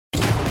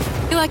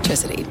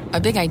electricity, a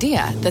big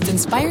idea that's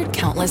inspired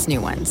countless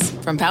new ones.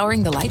 From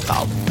powering the light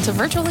bulb to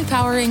virtually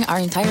powering our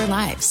entire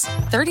lives.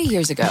 30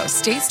 years ago,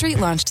 State Street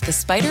launched the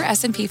Spider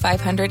S&P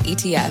 500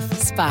 ETF,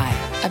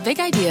 SPY. A big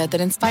idea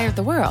that inspired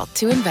the world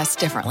to invest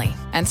differently.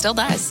 And still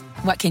does.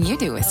 What can you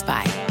do with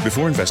SPY?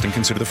 Before investing,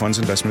 consider the fund's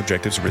investment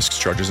objectives, risks,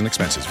 charges, and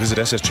expenses. Visit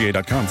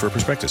ssga.com for a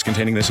prospectus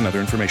containing this and other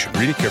information.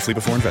 Read it carefully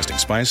before investing.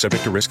 SPY is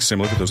subject to risks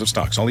similar to those of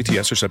stocks. All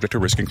ETFs are subject to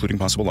risk, including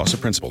possible loss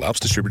of principal. Alps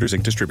Distributors,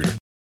 Inc. Distributor.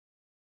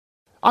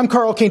 I'm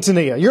Carl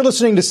Quintanilla. You're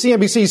listening to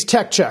CNBC's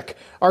Tech Check.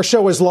 Our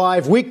show is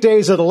live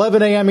weekdays at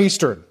 11 a.m.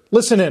 Eastern.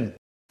 Listen in.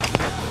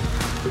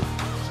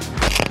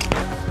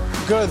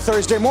 Good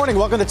Thursday morning.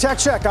 Welcome to Tech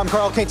Check. I'm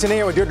Carl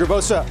Quintanilla with Deirdre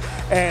Bosa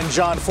and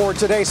John Ford.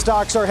 Today,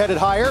 stocks are headed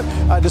higher,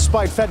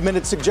 despite Fed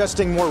minutes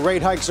suggesting more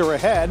rate hikes are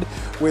ahead,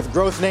 with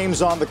growth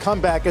names on the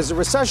comeback. Is a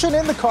recession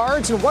in the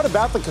cards? And what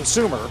about the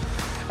consumer?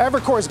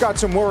 Evercore's got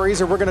some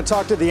worries, and we're going to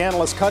talk to the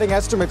analyst cutting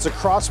estimates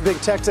across big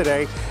tech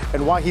today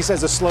and why he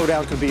says a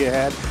slowdown could be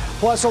ahead.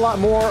 Plus, a lot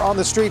more on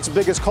the street's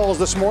biggest calls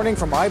this morning,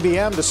 from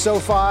IBM to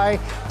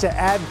SoFi to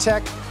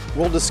AdTech.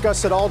 We'll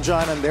discuss it all,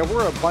 John, and there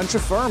were a bunch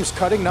of firms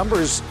cutting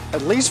numbers,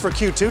 at least for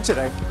Q2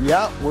 today.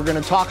 Yeah, we're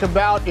going to talk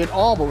about it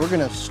all, but we're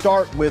going to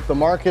start with the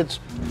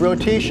market's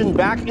rotation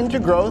back into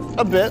growth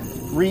a bit,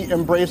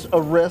 re-embrace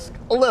a risk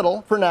a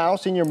little for now.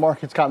 Senior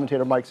markets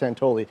commentator Mike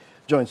Santoli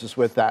joins us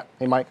with that.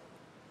 Hey, Mike.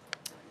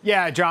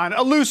 Yeah, John,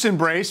 a loose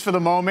embrace for the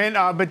moment,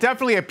 but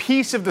definitely a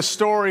piece of the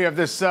story of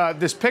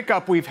this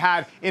pickup we've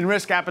had in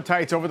risk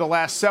appetites over the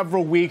last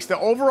several weeks. The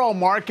overall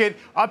market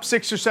up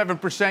 6 or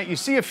 7%. You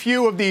see a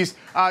few of these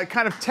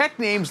kind of tech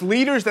names,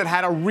 leaders that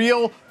had a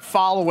real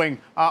following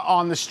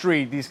on the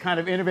street, these kind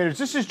of innovators.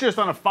 This is just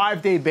on a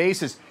 5-day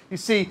basis. You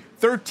see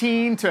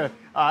 13 to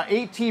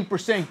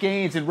 18%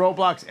 gains in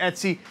Roblox,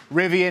 Etsy,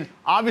 Rivian.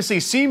 Obviously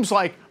seems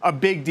like a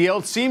big deal.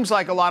 It seems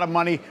like a lot of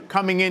money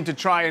coming in to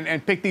try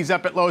and pick these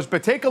up at lows.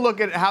 But take a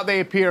look at how they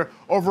appear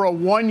over a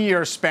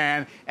 1-year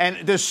span. And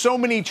there's so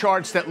many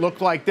charts that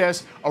look like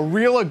this. A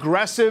real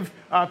aggressive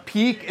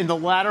peak in the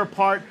latter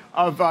part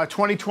of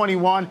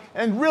 2021.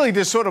 And really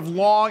this sort of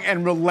long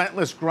and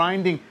relentless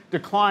grinding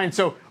decline.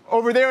 So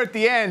over there at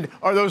the end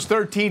are those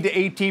 13 to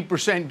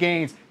 18%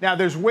 gains. Now,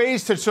 there's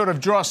ways to sort of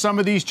draw some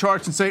of these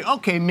charts and say,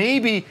 okay,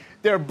 maybe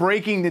they're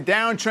breaking the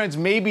downtrends.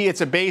 Maybe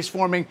it's a base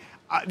forming.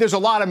 There's a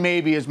lot of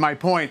maybe is my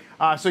point.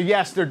 So,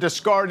 yes, they're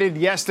discarded.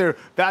 Yes, their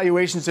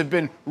valuations have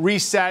been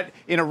reset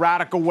in a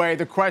radical way.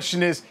 The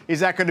question is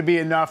that going to be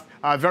enough?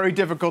 Very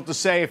difficult to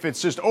say if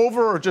it's just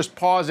over or just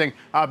pausing.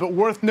 But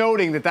worth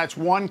noting that that's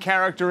one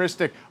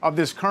characteristic of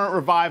this current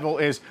revival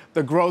is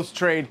the growth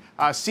trade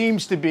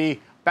seems to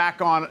be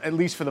back on, at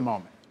least for the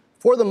moment.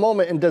 For the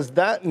moment, and does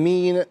that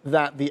mean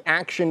that the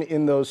action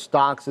in those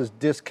stocks is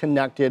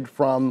disconnected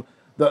from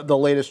the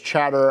latest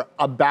chatter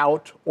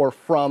about or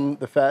from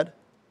the Fed?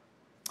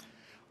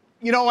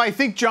 You know, I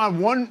think, John,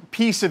 one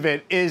piece of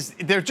it is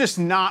they're just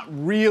not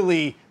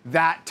really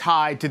that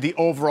tied to the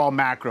overall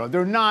macro.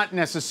 They're not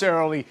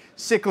necessarily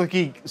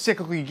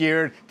cyclically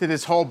geared to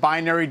this whole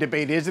binary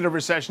debate. Is it a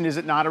recession? Is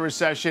it not a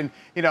recession?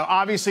 You know,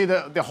 obviously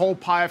the whole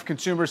pie of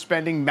consumer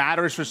spending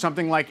matters for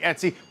something like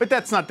Etsy, but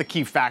that's not the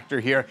key factor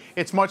here.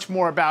 It's much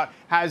more about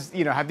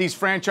have these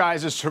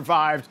franchises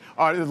survived?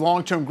 Are the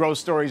long-term growth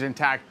stories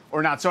intact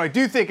or not? So I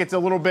do think it's a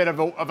little bit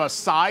of a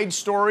side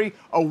story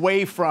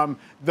away from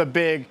the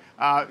big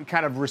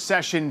kind of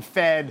recession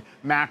Fed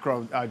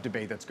macro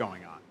debate that's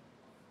going on.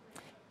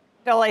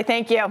 Totally,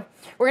 thank you.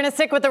 We're going to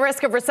stick with the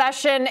risk of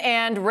recession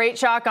and rate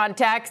shock on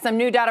tech. Some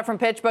new data from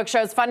PitchBook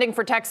shows funding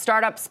for tech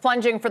startups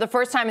plunging for the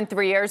first time in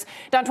 3 years,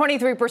 down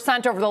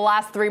 23% over the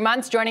last 3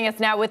 months. Joining us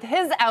now with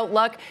his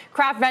outlook,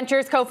 Craft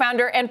Ventures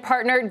co-founder and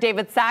partner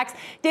David Sachs.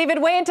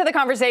 David, way into the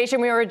conversation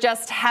we were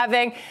just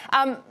having.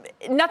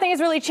 Nothing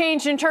has really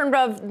changed in terms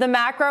of the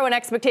macro and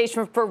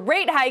expectation for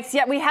rate hikes,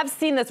 yet we have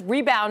seen this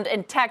rebound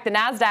in tech. The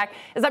NASDAQ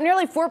is up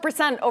nearly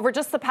 4% over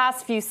just the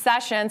past few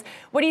sessions.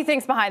 What do you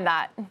think's behind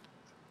that?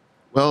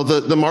 Well,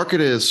 the market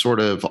is sort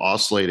of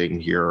oscillating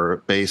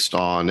here based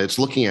on it's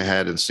looking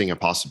ahead and seeing a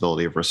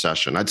possibility of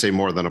recession. I'd say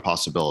more than a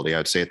possibility.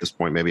 I'd say at this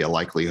point, maybe a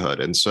likelihood.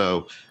 And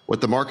so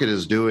what the market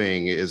is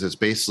doing is it's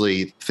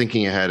basically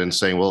thinking ahead and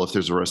saying, well, if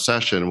there's a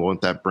recession,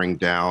 won't that bring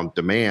down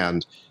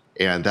demand?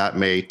 And that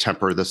may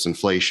temper this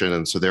inflation.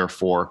 And so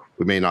therefore,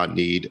 we may not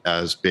need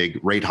as big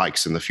rate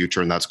hikes in the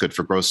future. And that's good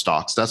for growth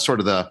stocks. That's sort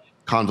of the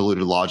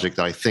convoluted logic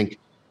that I think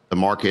the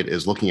market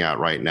is looking at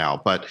right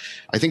now. But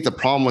I think the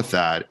problem with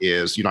that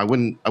is, I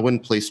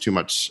wouldn't place too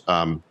much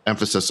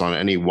emphasis on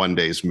any one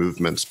day's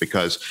movements,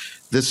 because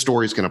this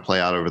story is going to play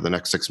out over the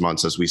next 6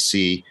 months as we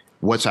see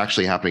what's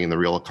actually happening in the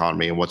real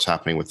economy and what's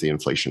happening with the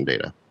inflation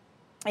data.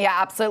 Yeah,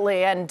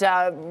 absolutely. And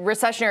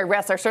recessionary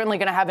risks are certainly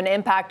going to have an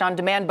impact on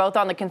demand, both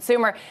on the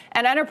consumer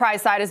and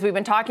enterprise side, as we've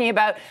been talking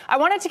about. I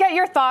wanted to get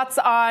your thoughts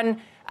on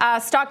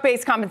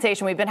stock-based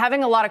compensation. We've been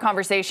having a lot of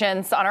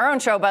conversations on our own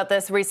show about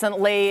this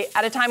recently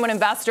at a time when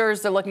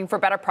investors are looking for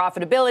better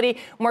profitability,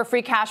 more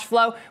free cash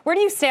flow. Where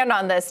do you stand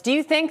on this? Do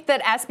you think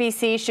that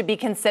SBC should be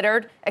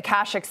considered a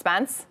cash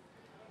expense?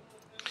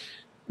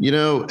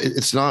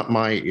 It's not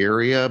my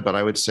area, but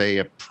I would say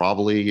I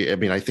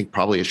think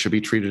probably it should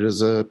be treated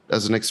as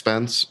an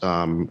expense.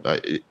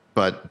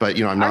 But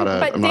I'm not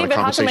a David, compensation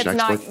how come it's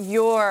expert. not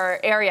your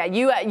area?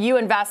 You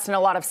invest in a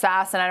lot of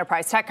SaaS and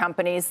enterprise tech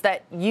companies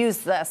that use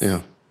this.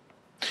 Yeah.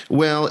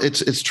 Well,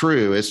 it's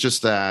true. It's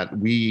just that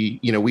we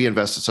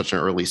invest at such an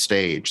early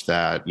stage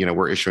that,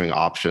 we're issuing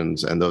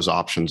options, and those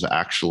options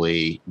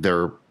actually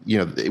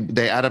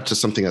they add up to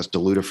something that's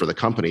dilutive for the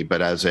company.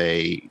 But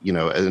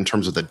in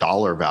terms of the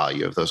dollar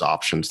value of those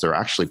options, they're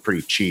actually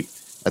pretty cheap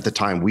at the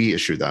time we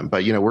issue them.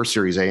 But, we're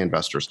Series A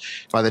investors.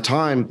 By the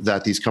time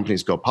that these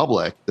companies go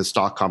public, the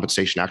stock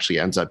compensation actually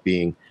ends up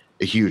being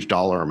a huge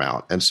dollar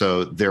amount. And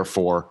so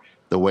therefore,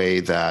 the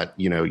way that,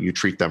 you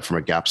treat them from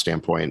a GAAP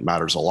standpoint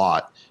matters a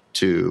lot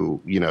to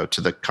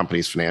the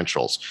company's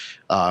financials.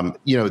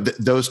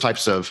 Those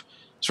types of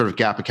sort of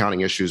GAAP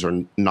accounting issues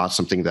are not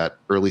something that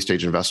early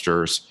stage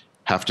investors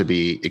have to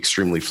be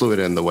extremely fluid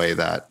in the way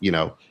that,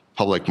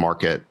 public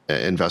market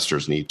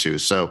investors need to.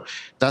 So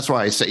that's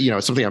why I say,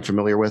 it's something I'm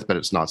familiar with, but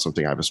it's not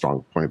something I have a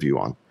strong point of view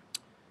on.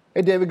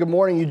 Hey, David, good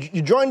morning.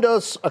 You joined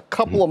us a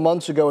couple of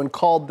months ago and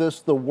called this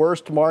the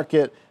worst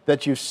market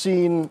that you've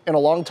seen in a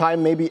long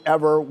time, maybe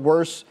ever,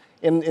 worse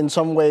in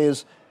some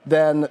ways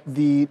than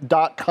the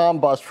dot-com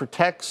bust for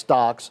tech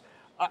stocks.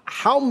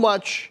 How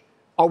much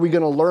are we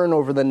going to learn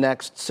over the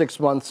next 6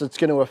 months that's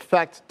going to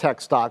affect tech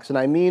stocks? And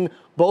I mean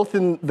both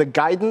in the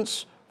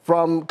guidance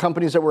from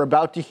companies that we're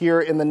about to hear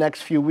in the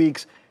next few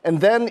weeks,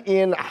 and then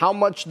in how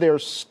much they're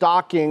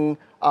stocking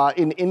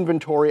in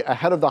inventory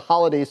ahead of the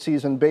holiday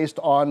season based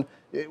on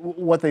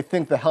what they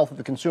think the health of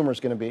the consumer is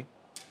going to be.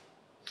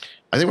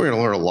 I think we're going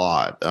to learn a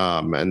lot.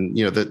 And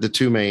the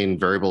two main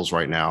variables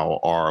right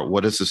now are,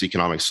 what does this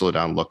economic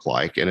slowdown look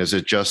like? And is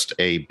it just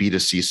a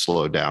B2C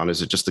slowdown?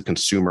 Is it just the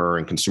consumer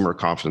and consumer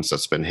confidence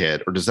that's been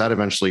hit? Or does that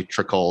eventually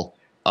trickle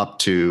up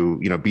to,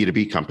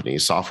 B2B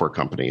companies, software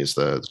companies,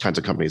 the kinds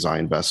of companies I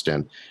invest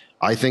in?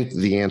 I think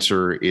the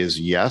answer is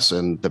yes,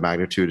 and the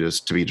magnitude is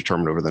to be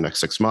determined over the next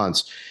 6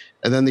 months.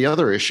 And then the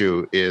other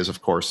issue is,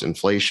 of course,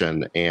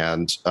 inflation.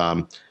 And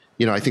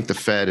I think the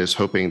Fed is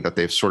hoping that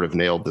they've sort of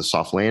nailed the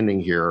soft landing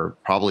here.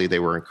 Probably they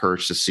were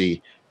encouraged to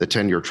see the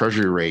 10-year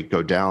Treasury rate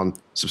go down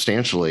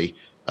substantially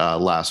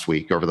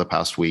over the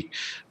past week.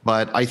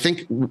 But I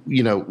think, we're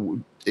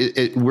going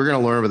to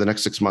learn over the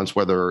next 6 months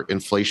whether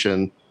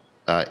inflation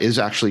is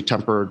actually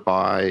tempered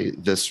by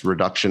this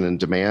reduction in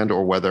demand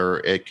or whether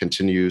it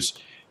continues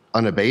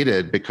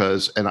unabated,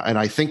 and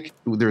I think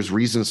there's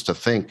reasons to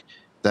think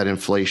that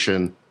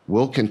inflation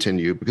will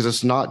continue because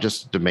it's not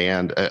just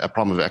demand, a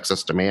problem of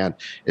excess demand.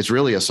 It's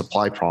really a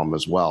supply problem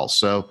as well.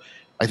 So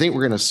I think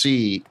we're going to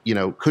see,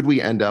 could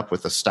we end up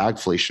with a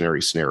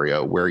stagflationary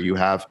scenario where you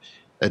have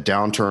a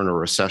downturn or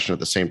recession at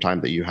the same time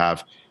that you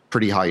have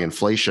pretty high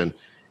inflation?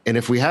 And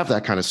if we have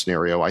that kind of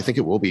scenario, I think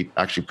it will be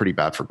actually pretty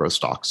bad for growth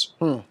stocks.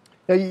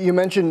 Now, you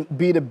mentioned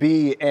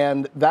B2B,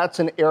 and that's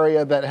an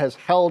area that has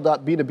held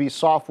up. B2B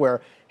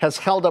software has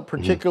held up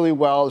particularly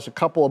well. There's a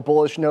couple of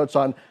bullish notes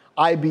on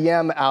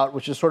IBM out,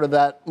 which is sort of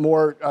that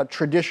more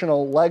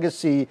traditional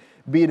legacy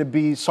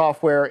B2B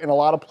software in a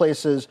lot of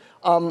places.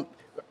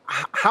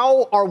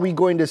 How are we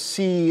going to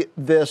see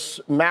this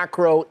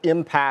macro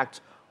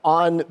impact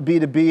on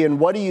B2B, and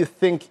what do you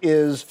think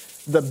is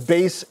the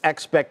base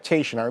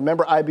expectation? I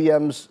remember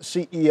IBM's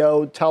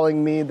CEO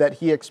telling me that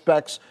he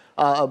expects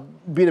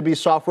B2B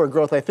software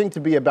growth, I think, to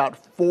be about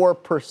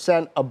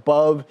 4%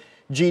 above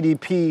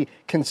GDP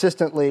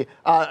consistently.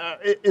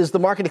 Is the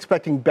market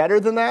expecting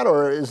better than that,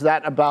 or is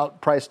that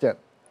about priced in?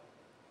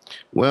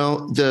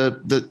 Well,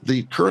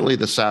 currently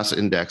the SaaS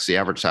index, the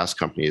average SaaS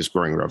company is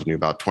growing revenue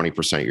about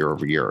 20% year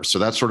over year. So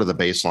that's sort of the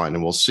baseline,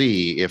 and we'll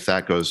see if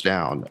that goes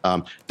down.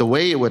 The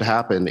way it would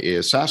happen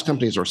is SaaS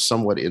companies are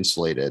somewhat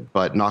insulated,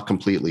 but not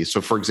completely.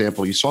 So, for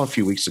example, you saw a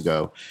few weeks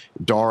ago,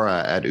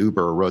 Dara at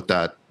Uber wrote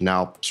that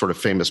now sort of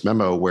famous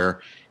memo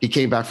where he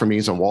came back from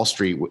meetings on Wall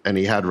Street and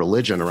he had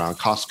religion around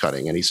cost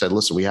cutting. And he said,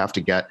 listen, we have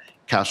to get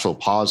cash flow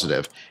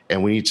positive,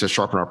 and we need to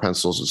sharpen our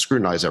pencils and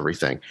scrutinize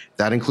everything.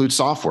 That includes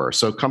software.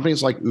 So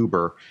companies like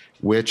Uber,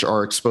 which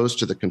are exposed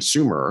to the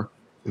consumer,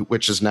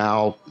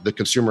 the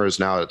consumer is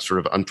now at sort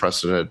of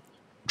unprecedented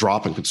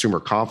drop in consumer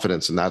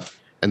confidence, and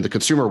the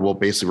consumer will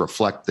basically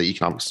reflect the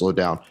economic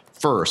slowdown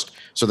first.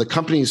 So the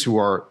companies who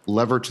are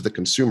levered to the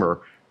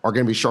consumer are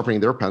going to be sharpening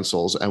their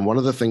pencils, and one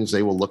of the things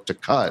they will look to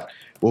cut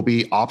will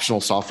be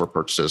optional software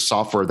purchases,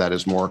 software that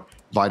is more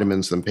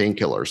vitamins than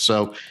painkillers.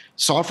 So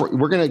software,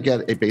 we're going to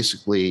get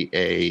basically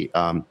a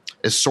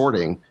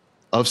sorting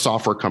of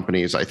software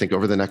companies, I think,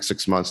 over the next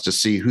 6 months to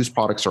see whose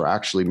products are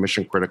actually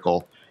mission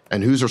critical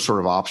and whose are sort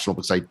of optional,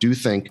 because I do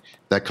think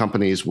that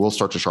companies will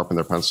start to sharpen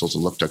their pencils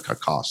and look to cut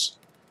costs.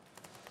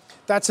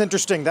 That's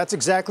interesting. That's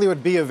exactly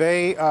what B of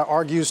A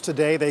argues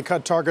today. They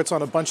cut targets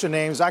on a bunch of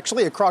names,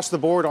 actually across the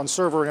board on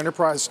server and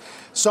enterprise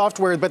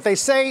software. But they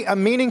say a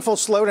meaningful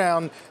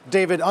slowdown,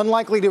 David,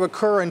 unlikely to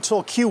occur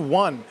until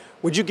Q1.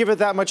 Would you give it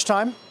that much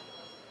time?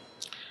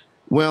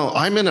 Well,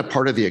 I'm in a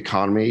part of the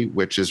economy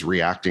which is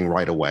reacting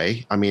right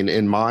away. I mean,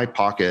 in my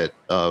pocket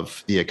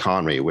of the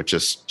economy, which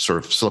is sort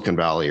of Silicon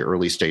Valley,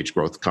 early stage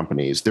growth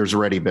companies, there's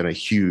already been a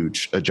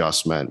huge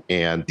adjustment.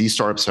 And these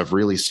startups have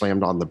really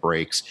slammed on the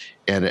brakes.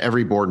 And at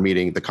every board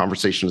meeting, the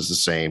conversation is the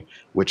same,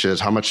 which is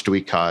how much do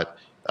we cut?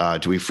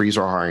 Do we freeze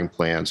our hiring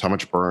plans? How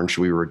much burn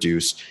should we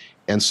reduce?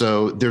 And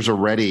so there's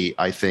already,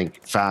 I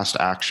think, fast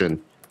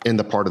action in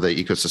the part of the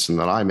ecosystem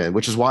that I'm in,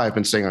 which is why I've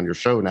been saying on your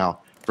show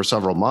now for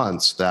several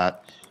months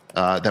that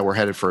we're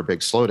headed for a big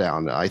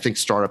slowdown. I think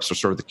startups are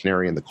sort of the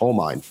canary in the coal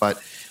mine.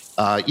 But,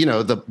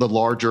 the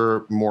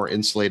larger, more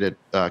insulated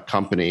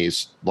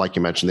companies, like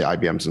you mentioned, the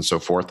IBMs and so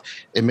forth,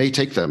 it may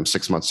take them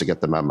 6 months to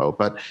get the memo.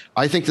 But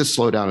I think this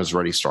slowdown has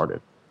already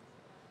started.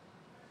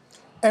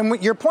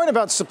 And your point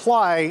about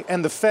supply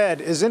and the Fed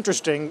is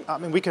interesting. I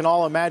mean, we can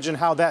all imagine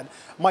how that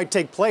might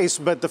take place.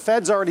 But the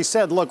Fed's already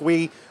said, look,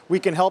 we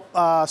can help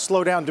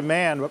slow down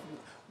demand.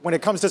 When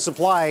it comes to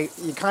supply,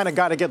 you kind of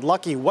got to get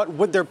lucky. What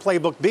would their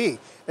playbook be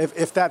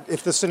if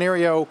the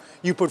scenario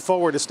you put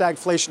forward, a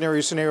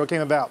stagflationary scenario, came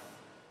about?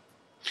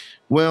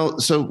 Well,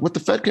 so what the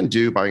Fed can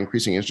do by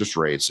increasing interest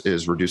rates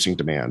is reducing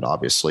demand,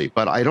 obviously.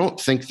 But I don't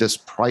think this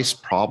price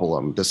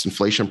problem, this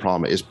inflation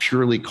problem, is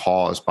purely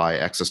caused by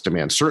excess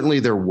demand. Certainly,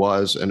 there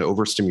was an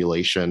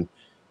overstimulation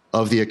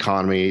of the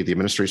economy. The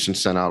administration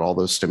sent out all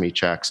those stimmy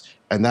checks,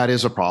 and that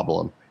is a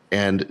problem.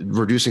 And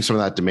reducing some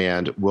of that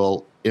demand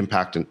will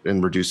impact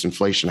and reduce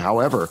inflation.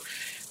 However,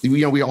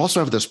 we also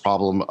have this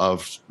problem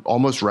of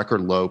almost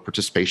record low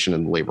participation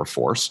in the labor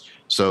force.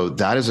 So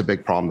that is a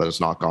big problem that has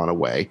not gone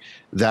away.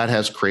 That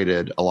has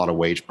created a lot of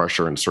wage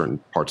pressure in certain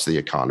parts of the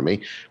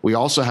economy. We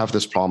also have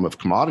this problem of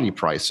commodity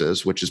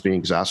prices, which is being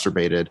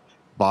exacerbated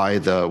by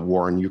the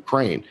war in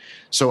Ukraine.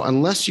 So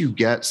unless you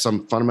get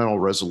some fundamental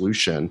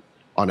resolution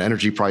on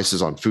energy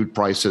prices, on food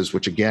prices,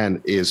 which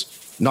again is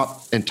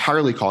not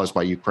entirely caused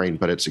by Ukraine,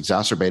 but it's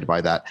exacerbated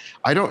by that,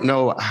 I don't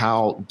know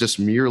how just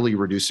merely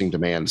reducing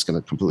demand is going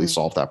to completely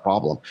solve that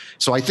problem.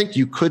 So I think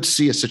you could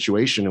see a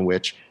situation in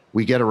which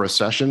we get a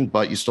recession,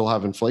 but you still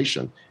have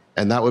inflation.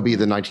 And that would be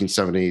the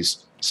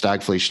 1970s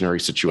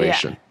stagflationary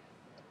situation. Yeah.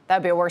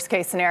 That'd be a worst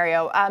case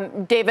scenario.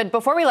 David,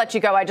 before we let you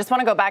go, I just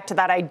want to go back to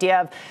that idea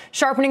of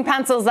sharpening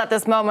pencils at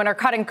this moment or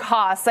cutting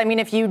costs. I mean,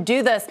 if you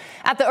do this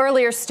at the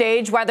earlier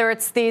stage, whether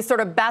it's the sort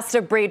of best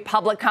of breed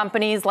public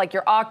companies like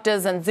your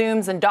Oktas and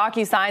Zooms and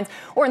DocuSigns,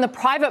 or in the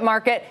private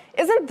market,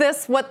 isn't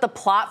this what the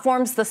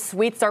platforms, the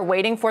suites are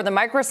waiting for, the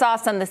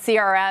Microsofts and the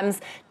CRMs?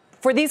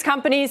 For these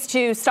companies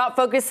to stop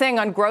focusing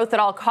on growth at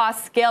all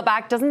costs, scale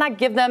back, doesn't that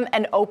give them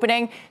an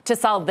opening to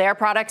sell their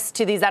products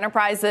to these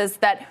enterprises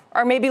that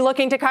are maybe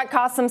looking to cut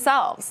costs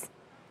themselves?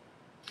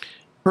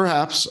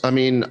 Perhaps. I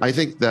mean, I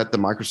think that the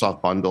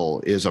Microsoft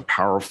bundle is a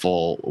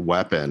powerful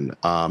weapon.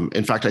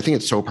 In fact, I think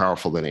it's so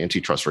powerful that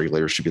antitrust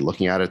regulators should be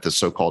looking at it, the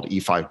so-called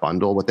E5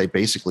 bundle. What they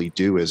basically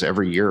do is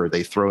every year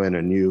they throw in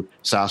a new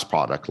SaaS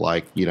product,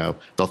 like,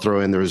 they'll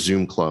throw in their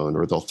Zoom clone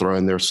or they'll throw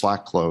in their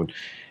Slack clone.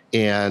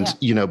 And,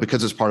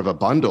 because it's part of a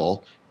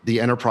bundle, the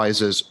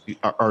enterprises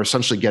are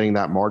essentially getting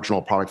that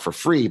marginal product for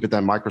free, but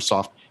then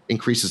Microsoft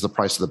increases the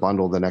price of the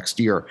bundle the next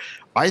year.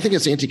 I think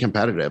it's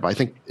anti-competitive. I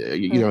think,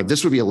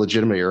 this would be a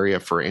legitimate area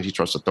for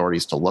antitrust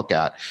authorities to look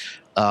at.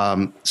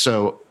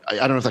 So I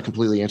don't know if that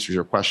completely answers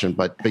your question,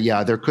 but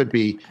yeah, there could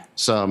be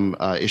some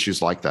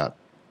issues like that.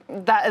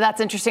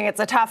 That's interesting. It's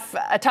a tough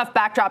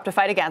backdrop to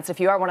fight against if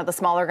you are one of the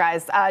smaller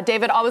guys.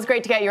 David, always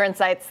great to get your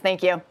insights.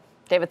 Thank you.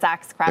 David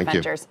Sachs, Craft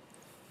Ventures.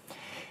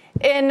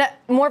 In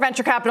more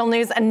venture capital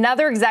news,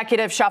 another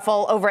executive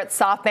shuffle over at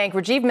SoftBank.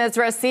 Rajiv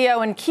Misra,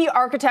 CEO and key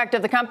architect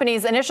of the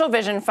company's initial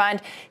vision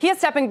fund, he is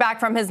stepping back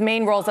from his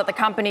main roles at the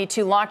company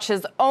to launch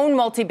his own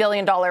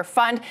multi-billion-dollar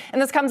fund.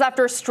 And this comes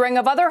after a string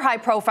of other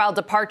high-profile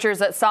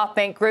departures at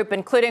SoftBank Group,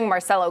 including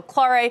Marcelo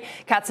Claure,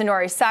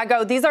 Katsunori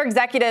Sago. These are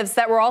executives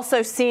that were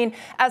also seen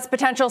as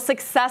potential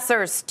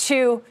successors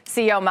to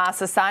CEO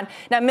Masa-san.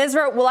 Now,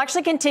 Misra will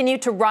actually continue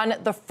to run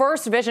the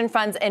first vision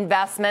fund's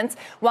investments,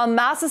 while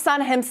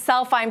Masa-san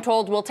himself, I'm told,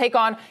 will take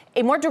on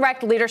a more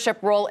direct leadership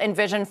role in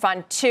Vision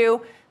Fund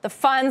 2. The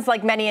funds,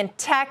 like many in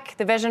tech,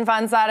 the Vision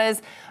funds, that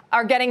is,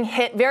 are getting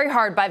hit very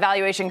hard by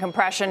valuation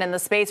compression in the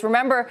space.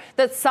 Remember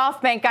that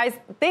SoftBank, guys,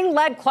 they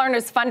led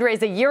Klarna's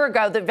fundraise a year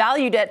ago that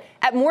valued it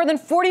at more than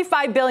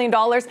 $45 billion.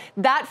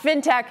 That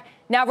fintech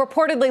now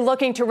reportedly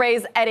looking to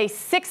raise at a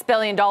 $6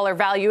 billion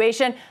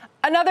valuation.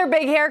 Another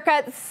big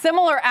haircut,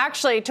 similar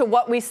actually to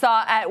what we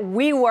saw at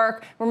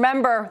WeWork.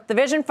 Remember, the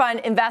Vision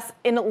Fund invests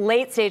in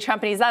late-stage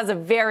companies. That is a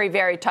very,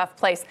 very tough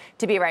place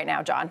to be right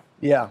now, John.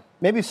 Yeah,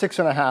 maybe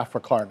 6.5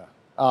 for Klarna.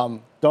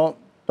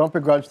 Don't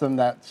begrudge them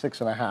that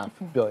 $6.5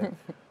 billion.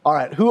 All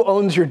right, who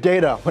owns your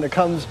data when it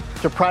comes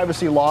to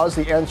privacy laws?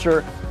 The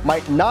answer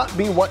might not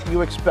be what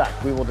you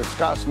expect. We will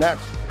discuss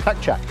next. Tech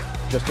Check,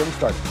 just getting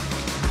started.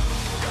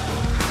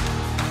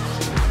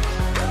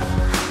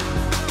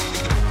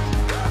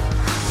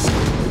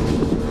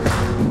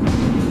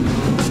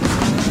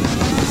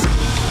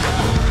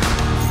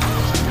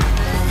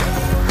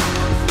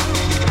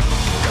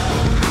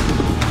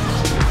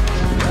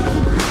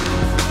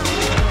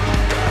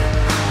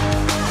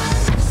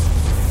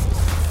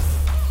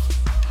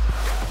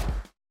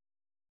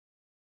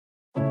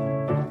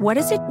 what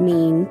does it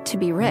mean to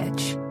be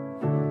rich?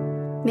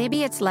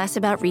 Maybe it's less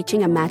about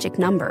reaching a magic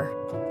number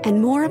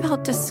and more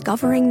about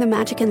discovering the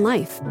magic in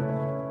life.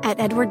 At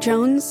Edward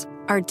Jones,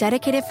 our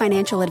dedicated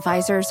financial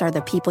advisors are the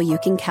people you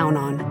can count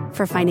on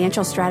for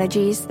financial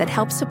strategies that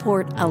help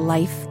support a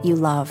life you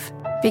love.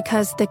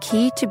 Because the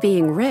key to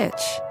being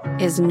rich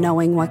is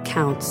knowing what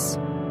counts.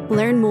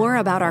 Learn more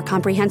about our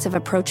comprehensive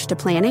approach to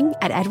planning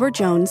at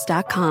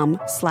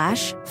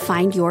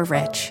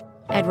edwardjones.com/findyourrich.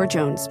 Edward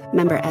Jones,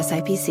 member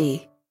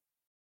SIPC.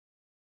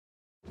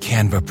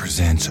 Canva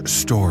presents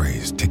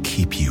stories to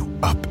keep you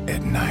up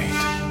at night.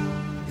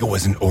 It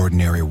was an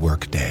ordinary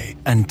workday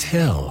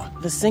until...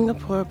 The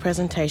Singapore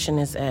presentation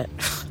is at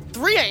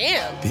 3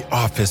 a.m. The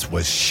office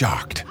was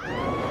shocked.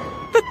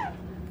 But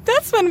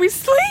that's when we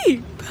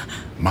sleep.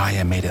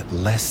 Maya made it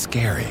less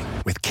scary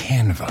with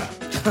Canva.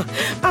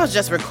 I'll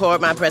just record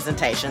my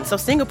presentation so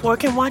Singapore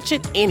can watch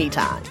it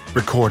anytime.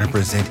 Record and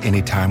present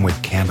anytime with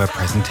Canva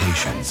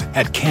presentations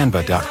at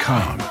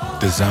canva.com.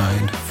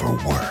 Designed for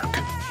work.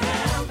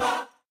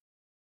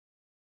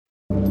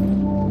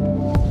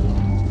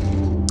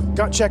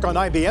 Gut check on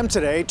IBM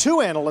today.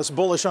 Two analysts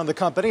bullish on the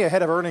company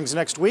ahead of earnings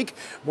next week.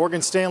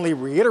 Morgan Stanley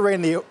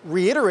reiterating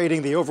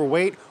the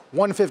overweight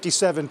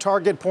 157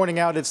 target, pointing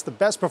out it's the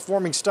best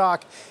performing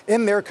stock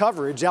in their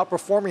coverage,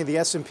 outperforming the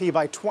S&P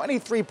by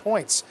 23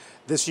 points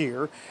this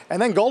year. And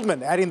then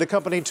Goldman adding the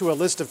company to a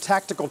list of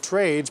tactical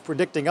trades,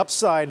 predicting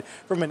upside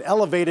from an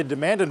elevated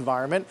demand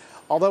environment.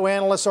 Although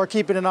analysts are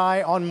keeping an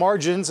eye on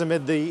margins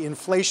amid the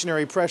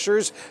inflationary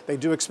pressures, they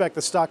do expect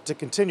the stock to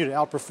continue to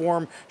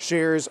outperform.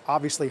 Shares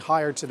obviously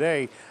higher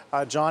today.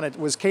 John, it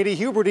was Katie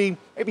Huberty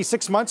maybe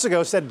 6 months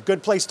ago said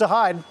good place to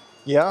hide.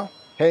 Yeah.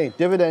 Hey,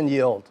 dividend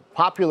yield,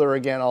 popular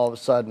again all of a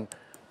sudden.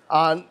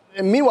 And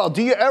meanwhile,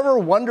 do you ever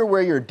wonder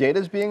where your data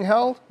is being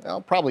held?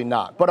 Well, probably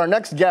not. But our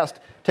next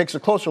guest takes a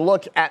closer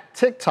look at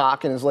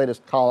TikTok in his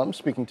latest column,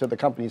 speaking to the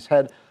company's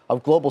head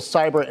of global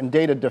cyber and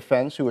data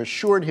defense, who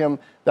assured him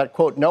that,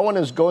 quote, no one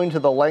is going to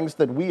the lengths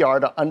that we are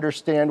to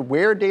understand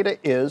where data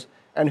is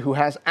and who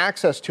has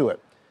access to it.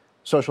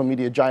 Social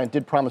media giant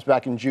did promise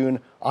back in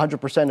June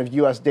 100% of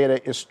U.S.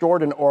 data is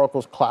stored in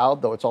Oracle's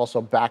cloud, though it's also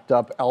backed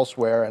up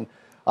elsewhere. And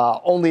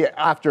only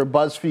after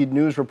BuzzFeed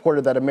News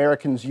reported that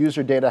Americans'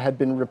 user data had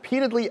been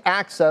repeatedly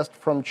accessed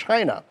from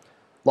China.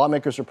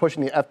 Lawmakers are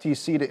pushing the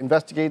FTC to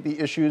investigate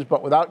the issues,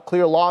 but without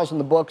clear laws in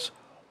the books,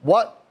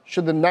 what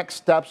should the next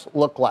steps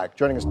look like?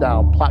 Joining us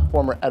now,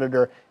 platformer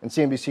editor and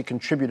CNBC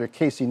contributor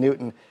Casey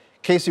Newton.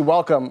 Casey,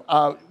 welcome.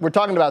 We're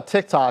talking about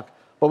TikTok,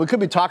 but we could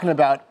be talking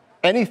about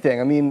anything.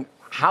 I mean,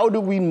 how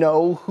do we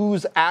know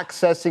who's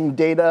accessing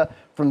data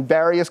from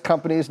various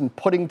companies and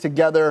putting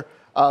together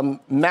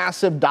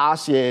massive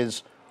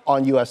dossiers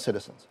on U.S.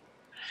 citizens?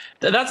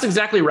 That's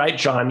exactly right,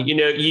 John. You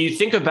know, you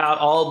think about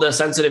all the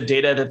sensitive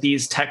data that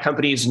these tech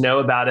companies know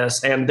about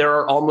us, and there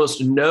are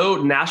almost no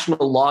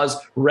national laws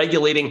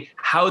regulating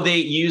how they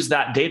use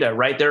that data,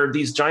 right? There are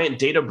these giant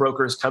data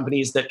brokers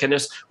companies that can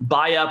just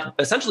buy up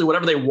essentially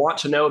whatever they want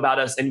to know about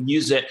us and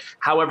use it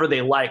however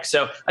they like.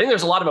 So I think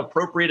there's a lot of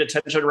appropriate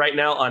attention right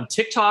now on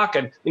TikTok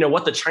and, you know,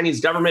 what the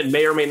Chinese government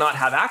may or may not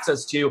have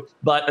access to.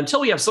 But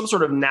until we have some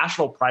sort of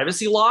national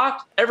privacy law,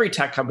 every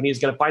tech company is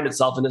going to find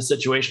itself in this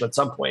situation at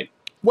some point.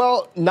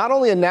 Well, not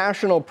only a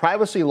national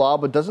privacy law,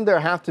 but doesn't there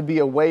have to be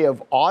a way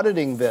of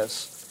auditing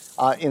this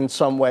in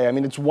some way? I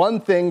mean, it's one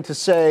thing to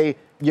say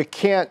you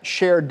can't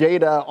share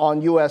data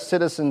on U.S.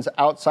 citizens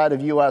outside of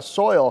U.S.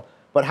 soil,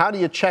 but how do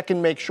you check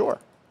and make sure?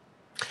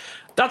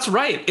 That's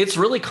right. It's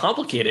really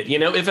complicated. You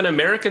know, if an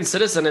American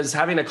citizen is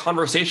having a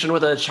conversation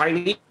with a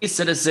Chinese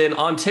citizen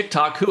on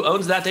TikTok, who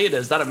owns that data?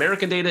 Is that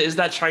American data? Is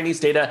that Chinese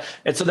data?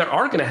 And so there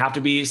are going to have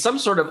to be some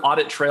sort of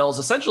audit trails,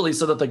 essentially,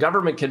 so that the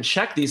government can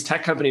check these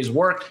tech companies'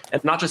 work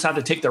and not just have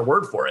to take their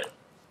word for it.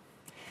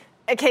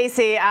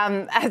 Casey,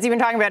 as you've been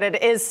talking about,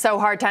 it is so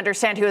hard to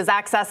understand who is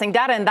accessing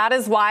data, and that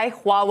is why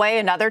Huawei,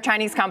 another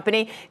Chinese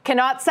company,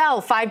 cannot sell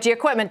 5G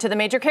equipment to the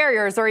major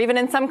carriers or even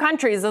in some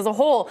countries as a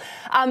whole.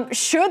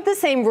 Should the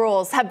same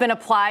rules have been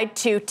applied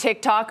to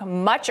TikTok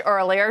much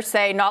earlier,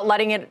 say not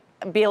letting it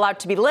be allowed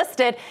to be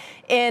listed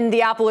in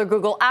the Apple or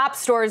Google app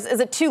stores,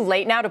 is it too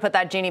late now to put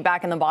that genie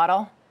back in the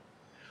bottle?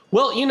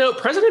 Well, you know,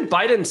 President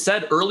Biden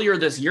said earlier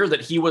this year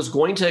that he was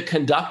going to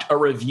conduct a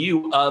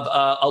review of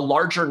a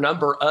larger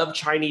number of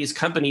Chinese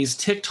companies,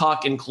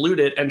 TikTok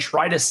included, and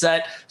try to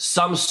set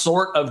some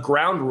sort of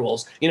ground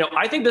rules. You know,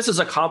 I think this is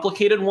a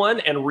complicated one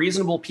and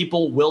reasonable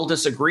people will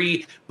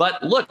disagree.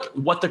 But look,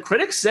 what the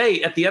critics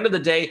say at the end of the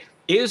day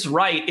is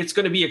right. It's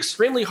going to be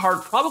extremely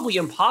hard, probably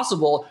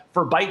impossible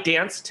for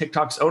ByteDance,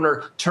 TikTok's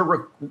owner,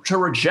 to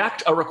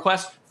reject a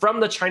request from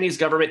the Chinese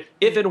government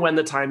if and when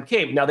the time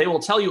came. Now, they will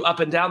tell you up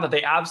and down that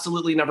they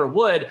absolutely never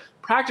would.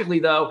 Practically,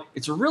 though,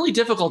 it's really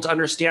difficult to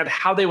understand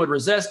how they would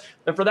resist.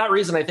 And for that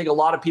reason, I think a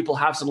lot of people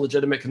have some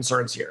legitimate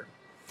concerns here.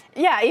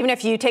 Yeah, even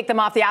if you take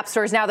them off the app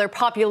stores now, their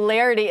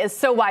popularity is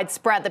so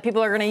widespread that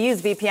people are going to use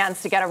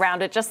VPNs to get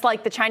around it, just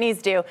like the Chinese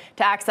do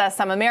to access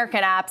some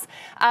American apps.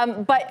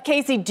 But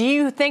Casey, do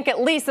you think at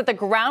least that the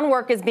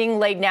groundwork is being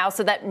laid now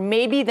so that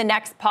maybe the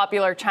next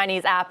popular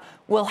Chinese app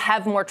will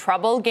have more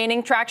trouble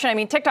gaining traction? I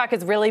mean, TikTok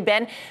has really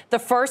been the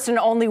first and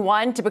only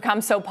one to become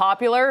so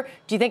popular.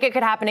 Do you think it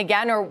could happen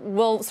again, or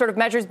will sort of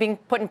measures being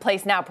put in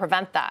place now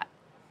prevent that?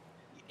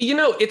 You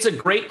know, it's a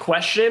great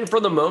question. For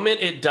the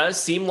moment, it does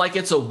seem like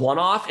it's a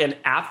one-off. And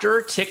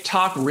after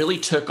TikTok really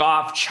took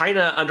off,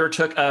 China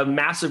undertook a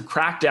massive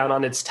crackdown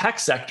on its tech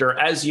sector,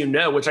 as you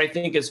know, which I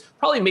think is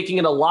probably making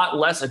it a lot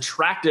less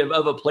attractive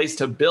of a place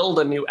to build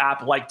a new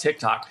app like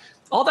TikTok.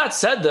 All that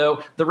said,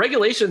 though, the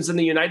regulations in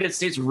the United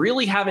States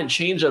really haven't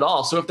changed at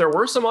all. So if there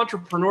were some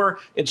entrepreneur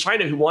in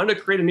China who wanted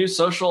to create a new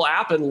social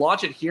app and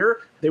launch it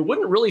here, they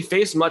wouldn't really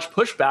face much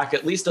pushback,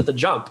 at least at the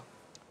jump.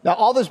 Now,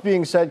 all this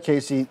being said,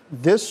 Casey,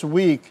 this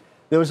week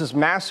there was this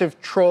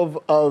massive trove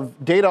of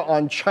data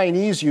on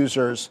Chinese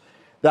users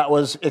that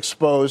was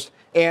exposed.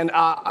 And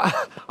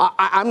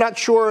I'm not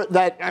sure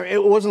that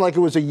it wasn't like it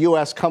was a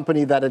U.S.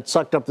 company that had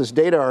sucked up this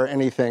data or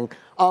anything.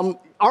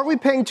 Are we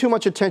paying too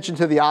much attention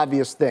to the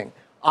obvious thing?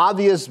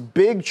 Obvious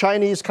big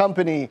Chinese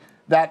company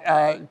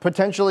that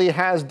potentially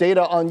has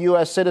data on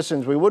U.S.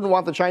 citizens. We wouldn't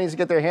want the Chinese to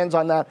get their hands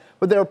on that.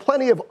 But there are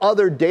plenty of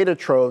other data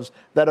troves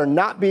that are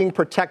not being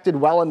protected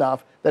well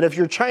enough that if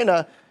you're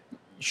China,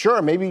 sure,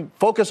 maybe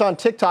focus on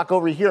TikTok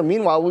over here.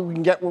 Meanwhile, we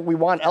can get what we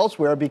want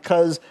elsewhere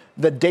because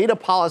the data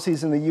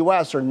policies in the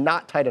U.S. are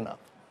not tight enough.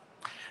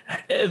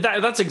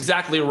 That's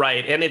exactly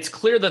right. And it's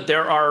clear that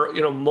there are,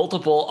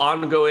 multiple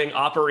ongoing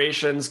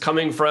operations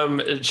coming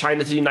from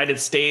China to the United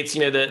States.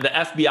 The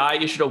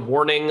FBI issued a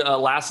warning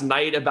last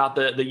night about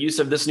the use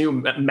of this new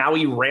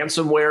Maui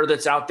ransomware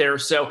that's out there.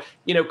 So,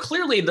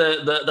 clearly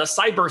the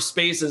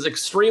cyberspace is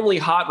extremely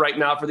hot right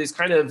now for these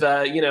kind of,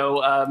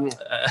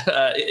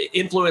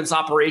 influence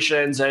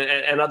operations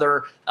and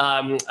other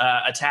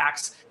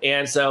attacks.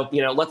 And so,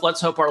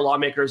 let's hope our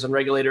lawmakers and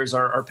regulators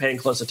are paying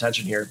close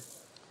attention here.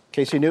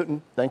 Casey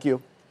Newton, thank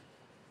you.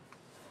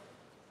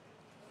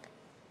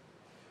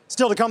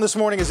 Still to come this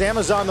morning, is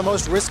Amazon the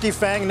most risky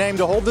FANG name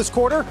to hold this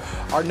quarter?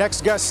 Our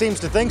next guest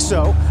seems to think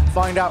so.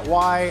 Find out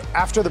why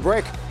after the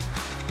break.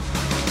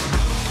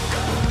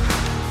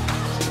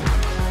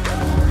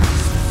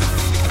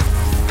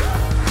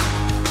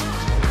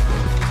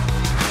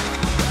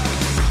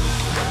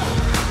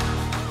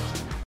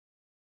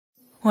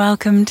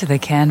 Welcome to the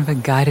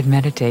Canva guided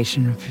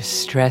meditation for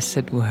stress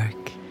at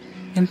work.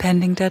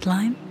 Impending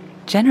deadline?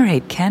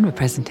 Generate Canva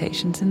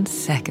presentations in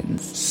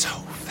seconds. So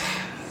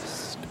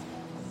fast.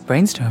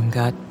 Brainstorm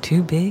got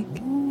too big?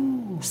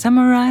 Ooh.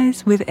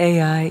 Summarize with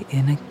AI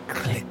in a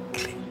click.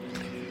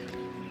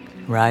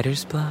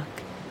 Writer's block?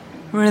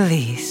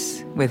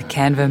 Release with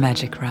Canva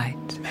Magic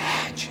Write.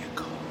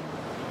 Magical.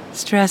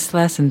 Stress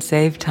less and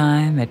save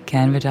time at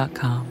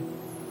canva.com.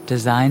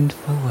 Designed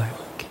for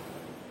work.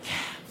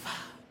 Canva.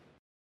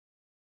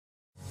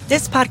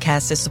 This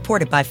podcast is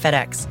supported by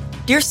FedEx.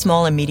 Dear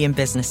small and medium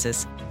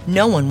businesses,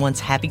 no one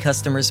wants happy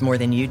customers more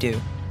than you do.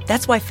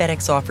 That's why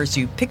FedEx offers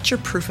you picture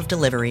proof of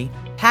delivery,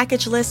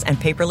 packageless and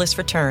paperless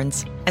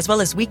returns, as well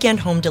as weekend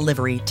home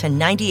delivery to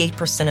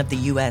 98% of the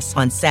U.S.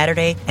 on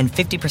Saturday and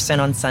 50%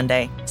 on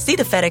Sunday. See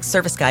the FedEx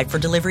service guide for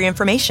delivery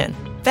information.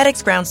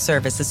 FedEx Ground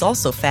service is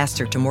also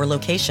faster to more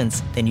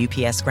locations than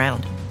UPS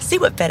Ground. See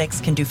what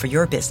FedEx can do for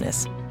your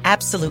business.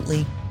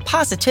 Absolutely,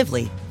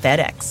 positively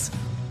FedEx.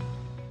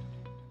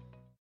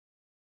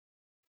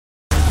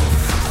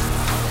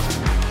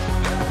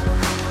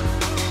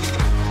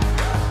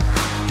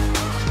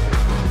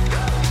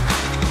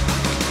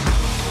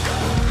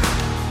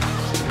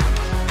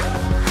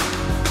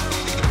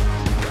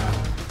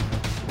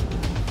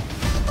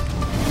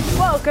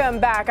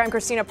 Welcome back. I'm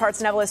Christina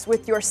Parts-Nevelis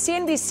with your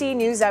CNBC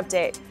News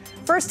Update.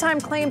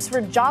 First-time claims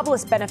for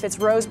jobless benefits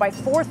rose by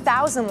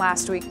 4,000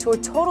 last week to a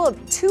total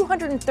of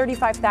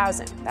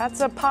 235,000.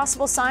 That's a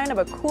possible sign of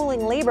a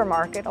cooling labor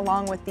market,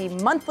 along with the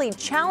monthly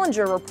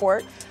Challenger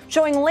report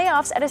showing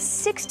layoffs at a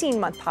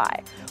 16-month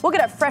high. We'll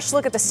get a fresh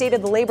look at the state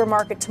of the labor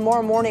market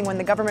tomorrow morning when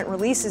the government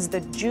releases the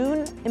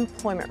June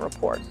employment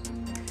report.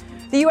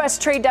 The U.S.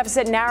 trade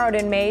deficit narrowed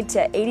in May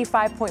to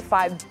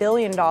 $85.5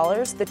 billion.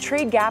 The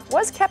trade gap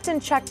was kept in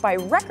check by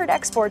record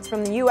exports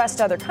from the U.S.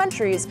 to other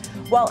countries,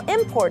 while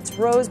imports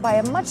rose by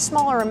a much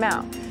smaller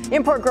amount.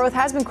 Import growth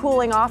has been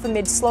cooling off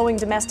amid slowing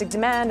domestic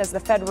demand as the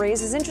Fed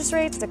raises interest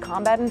rates to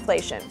combat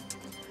inflation.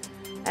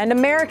 And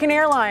American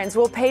Airlines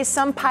will pay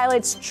some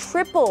pilots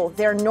triple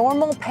their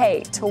normal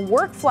pay to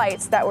work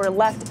flights that were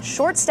left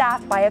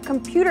short-staffed by a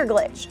computer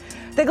glitch.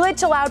 The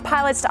glitch allowed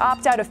pilots to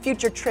opt out of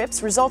future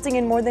trips, resulting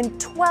in more than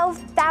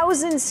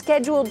 12,000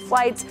 scheduled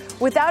flights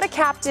without a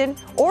captain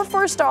or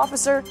first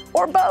officer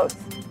or both.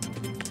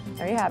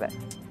 There you have it.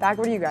 Back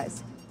over to you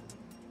guys.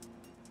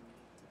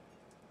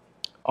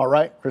 All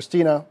right,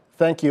 Christina,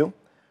 thank you.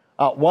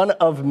 One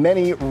of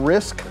many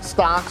risk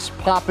stocks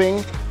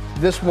popping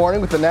this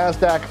morning with the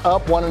NASDAQ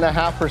up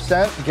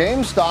 1.5%.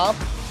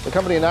 GameStop, the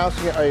company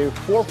announcing a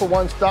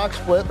 4-for-1 stock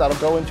split that'll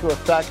go into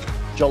effect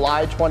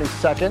July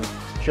 22nd.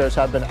 Shares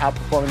have been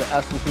outperforming the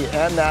S&P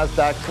and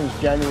NASDAQ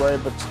since January,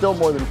 but still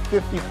more than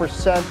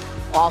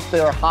 50% off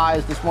their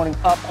highs. This morning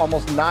up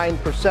almost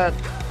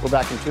 9%. We're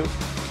back in 2.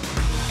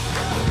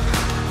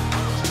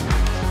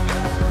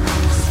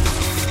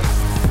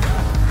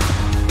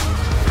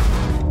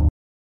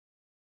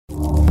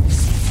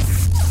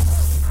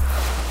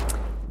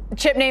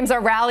 Chip names are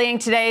rallying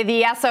today.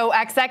 The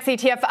SOXX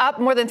ETF up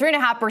more than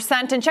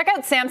 3.5%. And check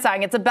out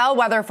Samsung. It's a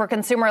bellwether for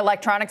consumer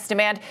electronics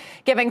demand,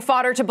 giving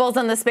fodder to bulls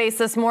in the space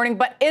this morning.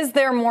 But is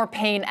there more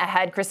pain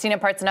ahead? Christina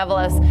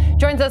Partsinevelos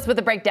joins us with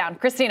a breakdown.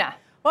 Christina.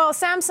 Well,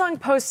 Samsung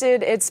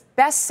posted its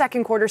best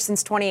second quarter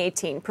since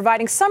 2018,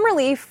 providing some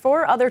relief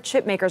for other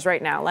chip makers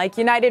right now, like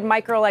United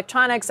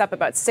Microelectronics up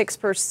about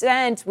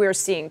 6%. We're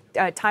seeing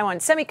Taiwan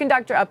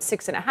Semiconductor up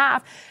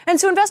 6.5%. And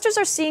so investors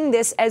are seeing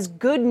this as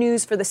good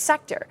news for the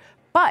sector.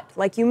 But,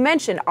 like you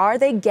mentioned, are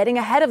they getting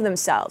ahead of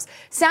themselves?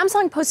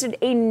 Samsung posted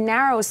a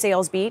narrow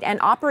sales beat and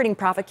operating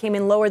profit came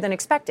in lower than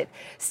expected.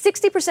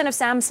 60% of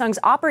Samsung's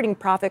operating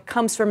profit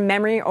comes from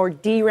memory or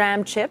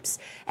DRAM chips,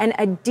 and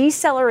a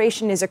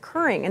deceleration is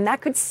occurring, and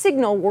that could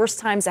signal worse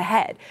times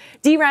ahead.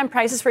 DRAM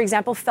prices, for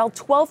example, fell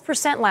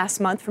 12% last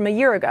month from a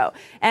year ago,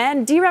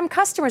 and DRAM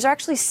customers are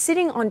actually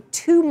sitting on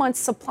 2 months'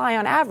 supply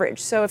on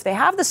average. So if they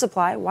have the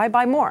supply, why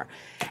buy more?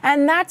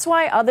 And that's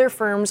why other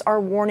firms are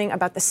warning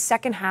about the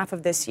second half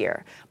of this year.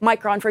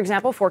 Micron, for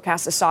example,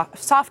 forecasts a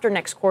softer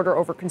next quarter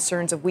over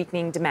concerns of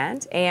weakening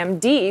demand.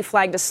 AMD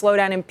flagged a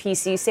slowdown in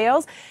PC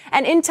sales.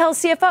 And Intel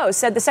CFO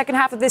said the second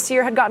half of this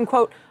year had gotten,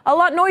 quote, a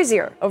lot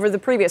noisier over the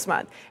previous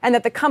month, and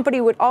that the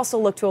company would also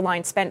look to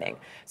align spending.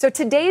 So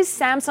today's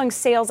Samsung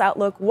sales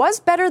outlook was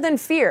better than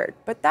feared,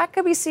 but that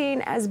could be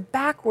seen as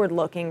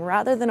backward-looking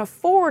rather than a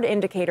forward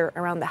indicator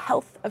around the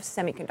health of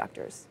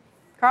semiconductors.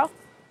 Carl?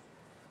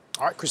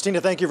 All right, Christina,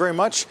 thank you very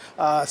much.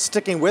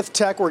 Sticking with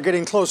tech, we're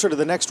getting closer to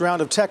the next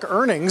round of tech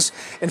earnings.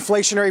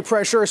 Inflationary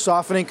pressure,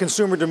 softening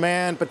consumer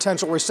demand,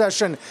 potential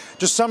recession,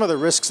 just some of the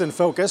risks in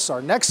focus.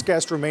 Our next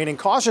guest, remaining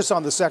cautious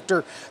on the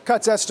sector,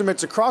 cuts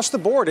estimates across the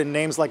board in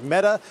names like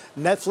Meta,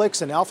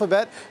 Netflix, and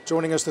Alphabet.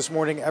 Joining us this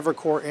morning,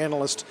 Evercore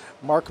analyst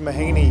Mark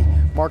Mahaney.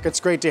 Mark, it's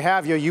great to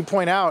have you. You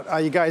point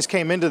out you guys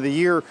came into the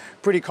year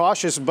pretty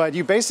cautious, but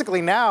you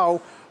basically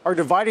now are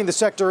dividing the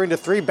sector into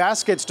 3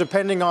 baskets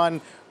depending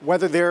on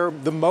whether they're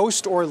the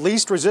most or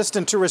least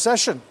resistant to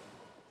recession.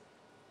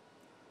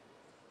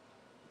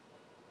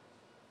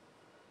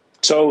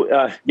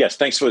 So, yes,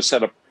 thanks for the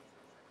setup,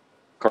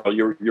 Carl.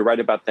 You're right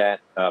about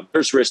that.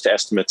 There's risk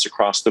estimates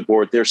across the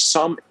board. There's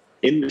some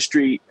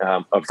industry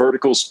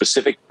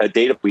vertical-specific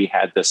data. We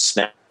had the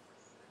Snap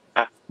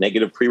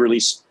negative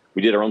pre-release.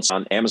 We did our own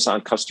on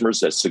Amazon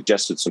customers that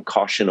suggested some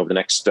caution over the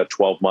next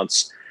 12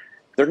 months.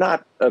 They're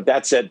not,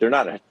 that said, they're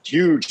not a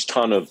huge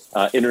ton of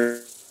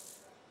internet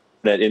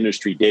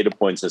industry data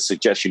points that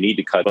suggest you need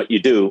to cut, but you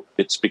do.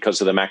 It's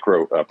because of the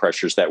macro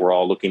pressures that we're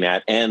all looking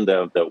at and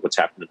what's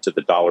happening to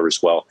the dollar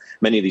as well.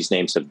 Many of these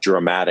names have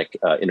dramatic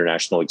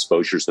international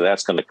exposure, so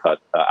that's going to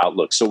cut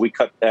outlook. So we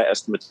cut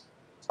estimates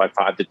by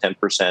 5 to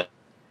 10%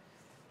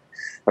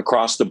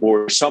 across the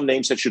board. Some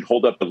names that should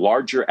hold up the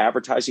larger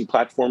advertising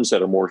platforms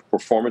that are more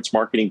performance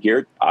marketing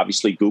geared.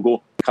 Obviously,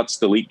 Google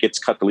gets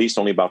cut the least,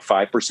 only about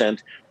 5%.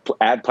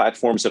 Ad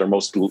platforms that are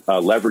most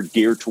levered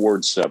geared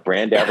towards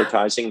brand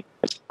advertising,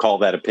 call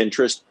that a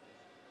Pinterest.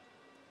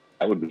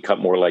 That would be cut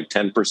more like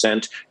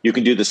 10%. You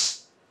can do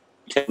this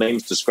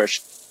names,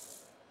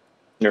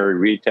 discretionary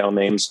retail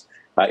names.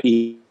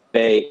 eBay,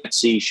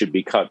 Etsy should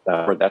be cut.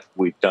 That's what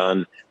we've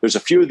done. There's a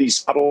few of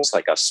these models,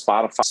 like a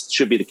Spotify,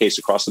 should be the case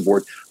across the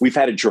board. We've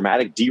had a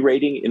dramatic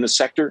derating in the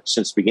sector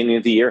since the beginning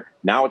of the year.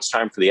 Now it's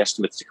time for the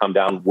estimates to come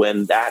down.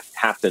 When that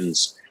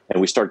happens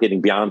and we start getting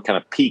beyond kind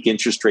of peak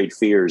interest rate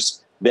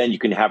fears, then you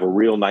can have a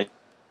real nice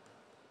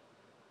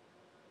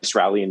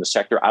rally in the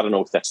sector. I don't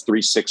know if that's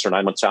 3, 6, or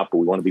 9 months out, but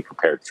we want to be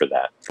prepared for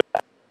that.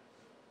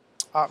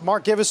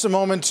 Mark, give us a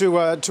moment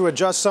to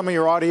adjust some of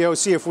your audio,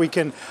 see if we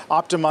can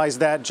optimize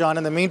that. John,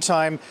 in the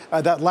meantime,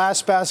 that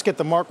last basket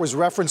that Mark was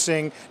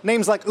referencing,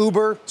 names like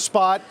Uber,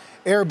 Spot,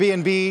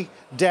 Airbnb,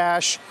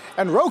 Dash,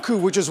 and Roku,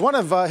 which is one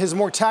of his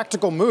more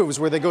tactical moves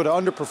where they go to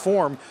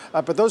underperform.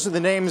 But those are the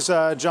names,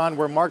 John,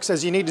 where Mark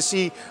says you need to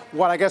see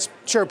what I guess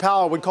Chair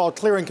Powell would call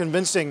clear and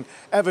convincing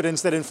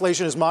evidence that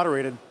inflation is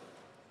moderated.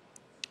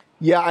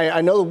 Yeah, I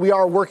know that we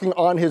are working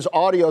on his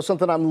audio,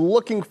 something I'm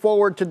looking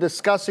forward to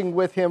discussing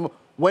with him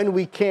when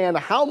we can.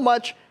 How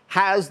much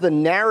has the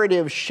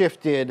narrative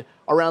shifted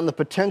around the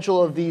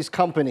potential of these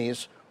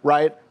companies,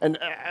 right? And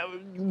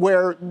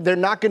where they're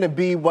not going to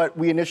be what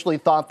we initially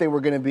thought they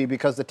were going to be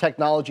because the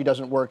technology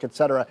doesn't work, et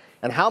cetera.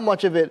 And how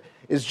much of it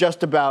is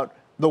just about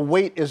the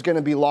wait is going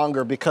to be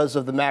longer because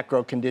of the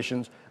macro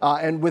conditions.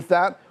 And with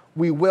that,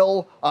 we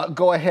will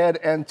go ahead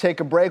and take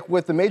a break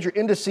with the major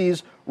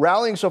indices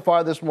rallying so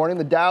far this morning.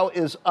 The Dow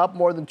is up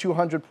more than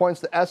 200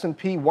 points. The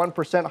S&P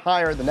 1%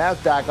 higher. The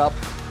NASDAQ up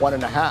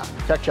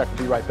 1.5. Tech Check will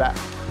be right back.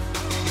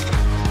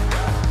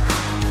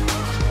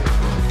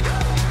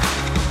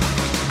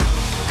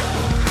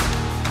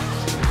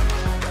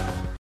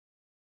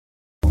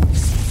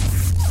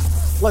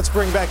 Let's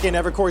bring back in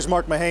Evercore's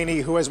Mark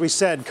Mahaney, who, as we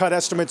said, cut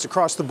estimates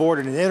across the board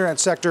in the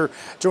internet sector,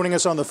 joining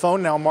us on the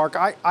phone now. Mark,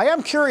 I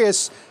am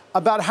curious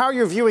about how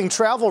you're viewing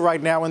travel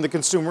right now in the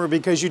consumer,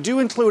 because you do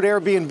include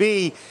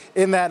Airbnb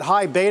in that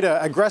high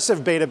beta,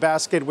 aggressive beta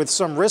basket with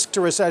some risk to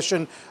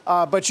recession,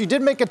 but you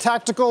did make a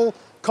tactical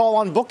call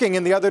on Booking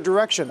in the other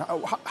direction.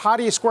 How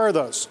do you square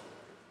those?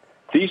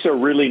 These are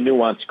really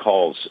nuanced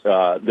calls.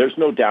 There's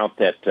no doubt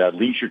that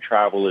leisure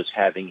travel is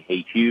having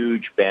a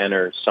huge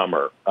banner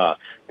summer.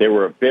 There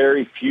were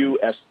very few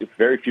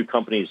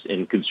companies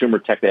in consumer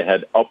tech that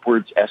had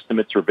upwards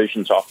estimates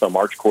revisions off the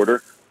March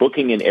quarter.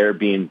 Booking and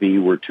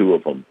Airbnb were two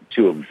of them,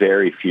 two of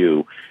very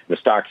few. The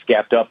stocks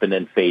gapped up and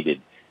then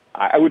faded.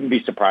 I wouldn't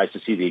be surprised to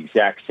see the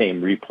exact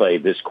same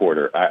replay this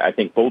quarter. I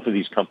think both of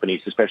these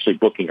companies, especially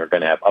Booking, are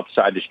going to have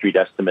upside to street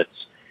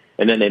estimates,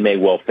 and then they may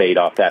well fade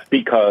off that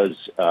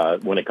because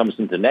when it comes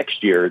into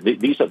next year,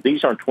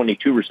 these aren't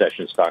 22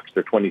 recession stocks;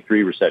 they're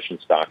 23 recession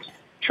stocks.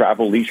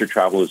 Leisure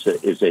travel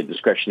is a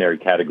discretionary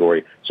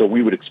category, so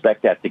we would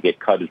expect that to get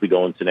cut as we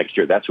go into next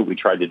year. That's what we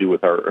tried to do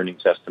with our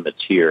earnings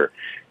estimates here.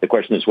 The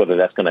question is whether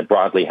that's going to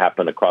broadly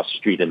happen across the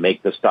street and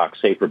make the stock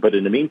safer. But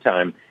in the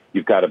meantime,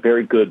 you've got a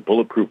very good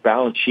bulletproof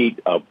balance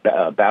sheet, a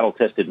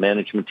battle-tested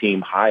management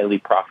team, highly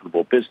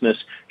profitable business,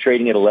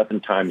 trading at 11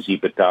 times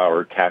EBITDA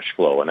or cash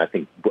flow. And I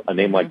think a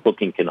name like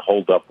Booking can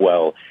hold up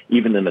well,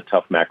 even in a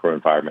tough macro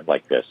environment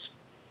like this.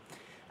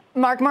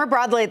 Mark, more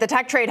broadly, the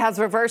tech trade has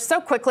reversed so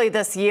quickly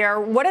this year.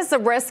 What is the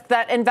risk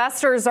that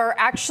investors are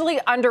actually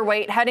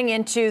underweight heading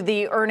into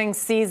the earnings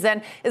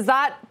season? Is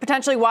that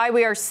potentially why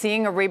we are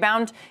seeing a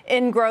rebound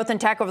in growth in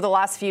tech over the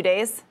last few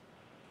days?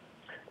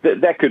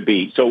 That could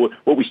be. So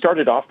what we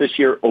started off this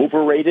year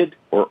overrated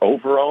or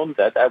overowned,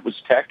 that was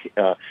tech.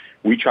 I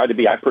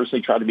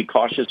personally try to be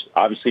cautious,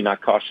 obviously not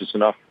cautious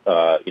enough,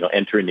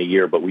 entering the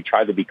year, but we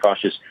tried to be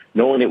cautious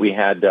knowing that we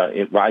had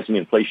rising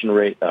inflation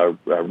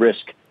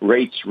risk,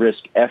 rates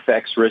risk,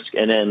 FX risk,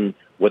 and then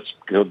what's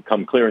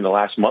come clear in the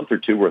last month or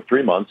 2 or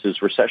 3 months is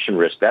recession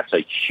risk. That's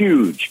a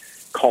huge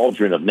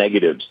cauldron of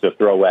negatives to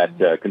throw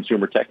at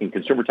consumer tech, and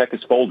consumer tech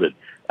is folded.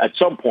 At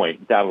some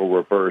point, that will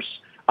reverse.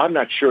 I'm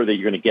not sure that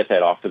you're going to get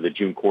that off of the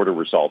June quarter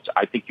results.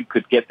 I think you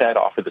could get that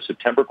off of the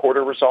September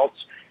quarter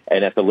results,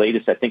 and at the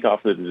latest, I think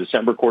off of the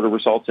December quarter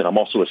results. And I'm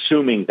also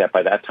assuming that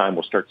by that time,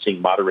 we'll start seeing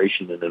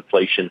moderation in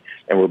inflation,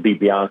 and we'll be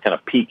beyond kind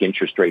of peak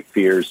interest rate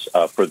fears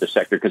for the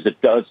sector, because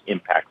it does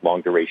impact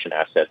long-duration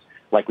assets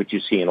like what you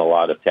see in a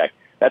lot of tech.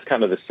 That's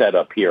kind of the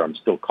setup here. I'm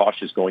still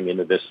cautious going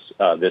into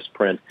this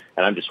print,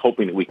 and I'm just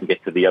hoping that we can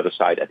get to the other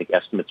side. I think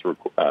estimates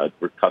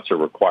cuts are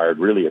required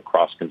really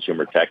across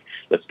consumer tech.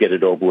 Let's get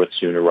it over with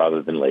sooner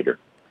rather than later.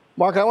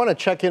 Mark, I want to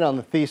check in on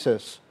the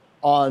thesis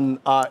on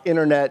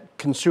internet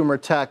consumer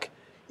tech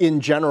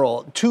in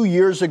general. 2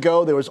 years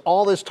ago, there was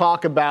all this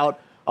talk about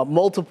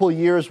multiple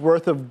years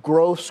worth of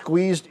growth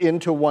squeezed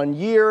into 1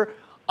 year.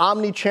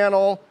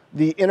 Omnichannel,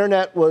 the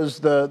internet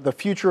was the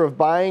future of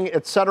buying,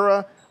 et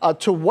cetera.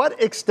 To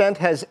what extent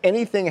has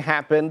anything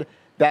happened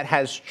that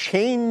has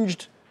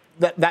changed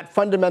that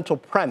fundamental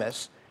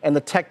premise and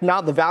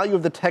the value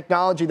of the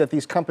technology that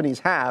these companies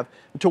have?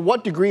 To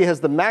what degree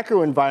has the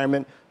macro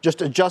environment just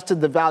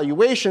adjusted the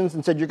valuations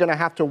and said you're going to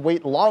have to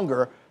wait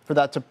longer for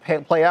that to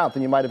play out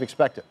than you might have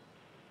expected?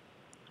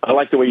 I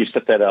like the way you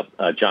set that up,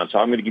 John. So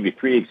I'm going to give you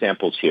 3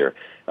 examples here.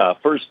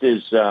 First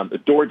is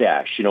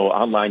DoorDash,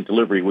 online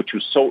delivery, which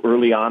was so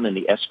early on in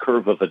the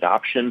S-curve of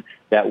adoption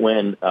that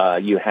when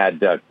you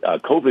had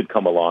COVID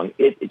come along,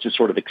 it just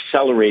sort of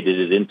accelerated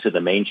it into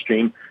the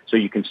mainstream. So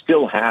you can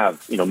still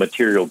have,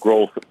 material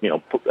growth,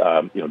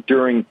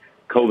 during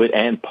COVID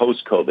and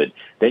post-COVID.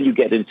 Then you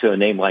get into a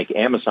name like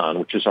Amazon,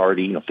 which is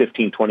already,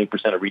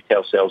 15-20% of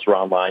retail sales were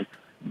online.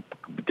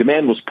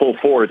 Demand was pulled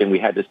forward, and we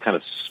had this kind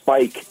of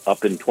spike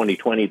up in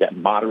 2020 that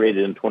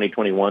moderated in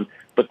 2021.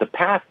 But the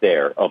path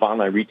there of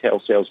online retail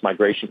sales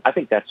migration, I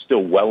think that's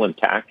still well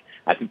intact.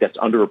 I think that's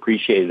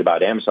underappreciated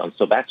about Amazon,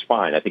 so that's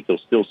fine. I think you'll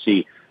still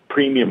see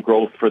premium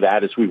growth for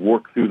that as we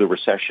work through the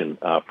recession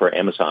for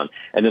Amazon.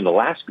 And then the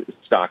last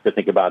stock to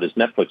think about is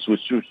Netflix,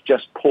 which was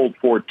just pulled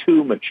forward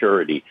to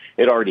maturity.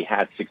 It already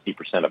had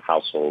 60% of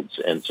households.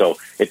 And so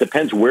it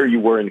depends where you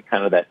were in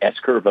kind of that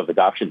S-curve of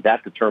adoption.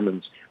 That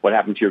determines what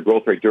happened to your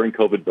growth rate during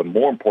COVID, but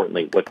more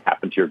importantly, what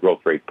happened to your growth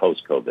rate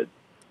post-COVID.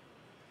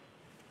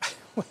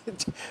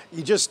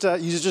 You just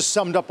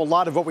summed up a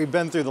lot of what we've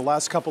been through the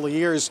last couple of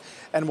years,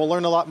 and we'll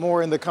learn a lot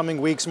more in the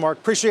coming weeks. Mark,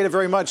 appreciate it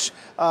very much.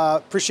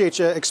 Appreciate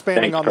you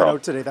expanding on the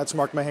note today. That's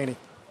Mark Mahaney.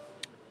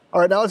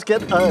 All right, now let's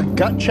get a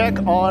gut check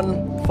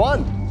on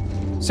fun.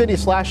 Citi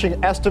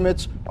slashing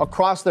estimates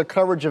across their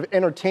coverage of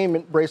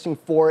entertainment, bracing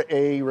for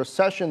a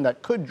recession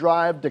that could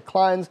drive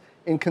declines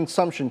in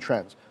consumption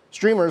trends.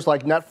 Streamers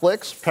like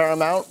Netflix,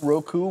 Paramount,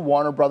 Roku,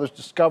 Warner Brothers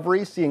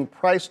Discovery seeing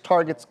price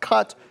targets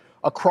cut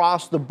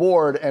across the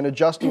board and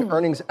adjusting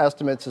earnings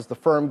estimates as the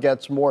firm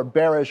gets more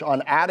bearish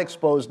on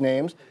ad-exposed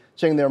names,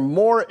 saying they're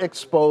more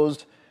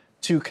exposed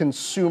to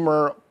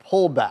consumer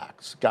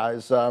pullbacks.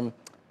 Guys,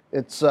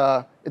 it's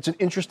an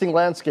interesting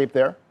landscape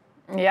there.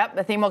 Yep,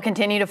 the theme will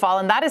continue to fall,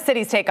 and that is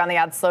Citi's take on the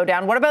ad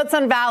slowdown. What about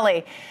Sun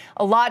Valley?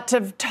 A lot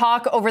to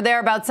talk over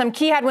there about some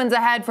key headwinds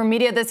ahead for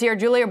media this year.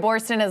 Julia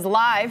Borston is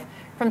live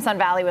from Sun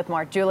Valley with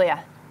more.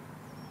 Julia.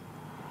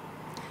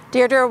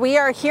 Deirdre, we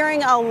are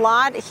hearing a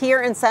lot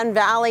here in Sun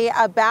Valley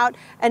about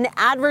an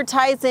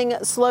advertising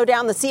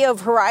slowdown. The CEO of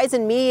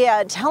Horizon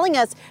Media telling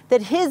us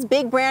that his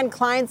big brand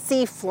clients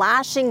see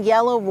flashing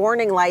yellow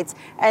warning lights.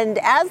 And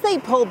as they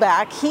pull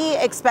back, he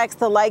expects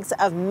the likes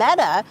of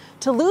Meta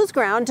to lose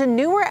ground to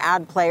newer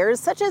ad players,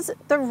 such as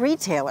the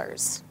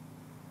retailers.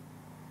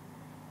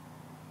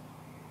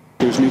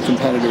 There's new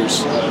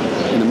competitors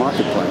in the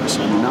marketplace,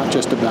 and not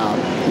just about,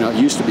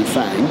 it used to be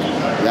FANG,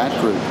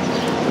 that group.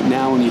 But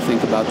now when you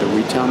think about the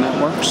retail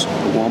networks,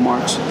 the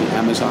Walmarts, the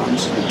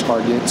Amazons, the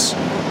Targets,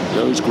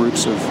 those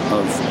groups of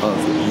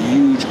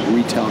huge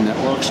retail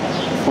networks,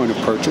 point of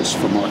purchase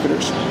for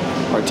marketers,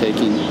 are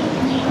taking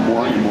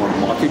more and more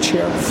market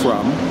share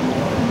from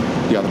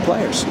the other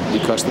players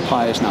because the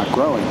pie is not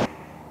growing.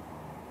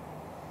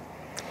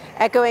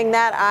 Echoing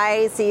that,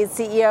 IAC's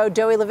CEO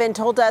Joey Levin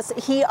told us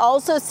he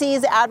also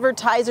sees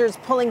advertisers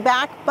pulling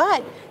back,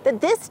 but that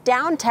this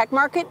down tech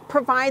market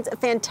provides a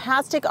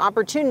fantastic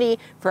opportunity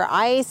for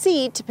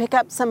IAC to pick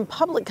up some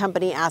public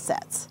company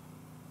assets.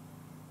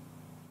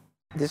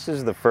 This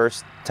is the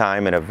first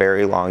time in a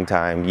very long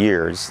time,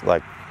 years,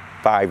 like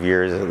 5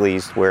 years at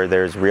least, where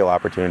there's real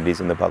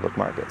opportunities in the public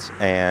markets.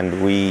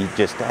 And we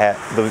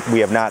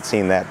have not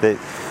seen that.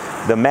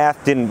 The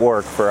math didn't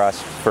work for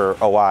us for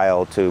a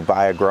while to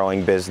buy a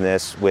growing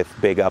business with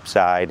big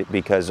upside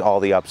because all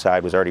the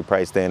upside was already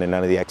priced in and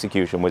none of the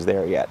execution was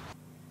there yet.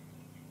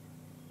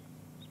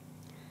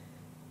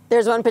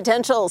 There's one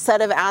potential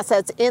set of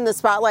assets in the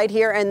spotlight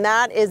here, and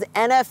that is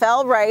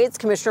NFL rights.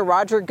 Commissioner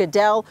Roger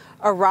Goodell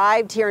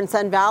arrived here in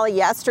Sun Valley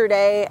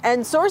yesterday,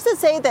 and sources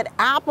say that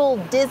Apple,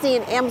 Disney,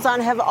 and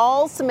Amazon have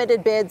all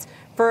submitted bids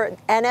for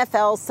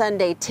NFL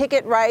Sunday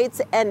ticket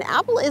rights, and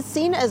Apple is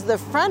seen as the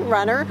front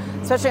runner,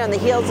 especially on the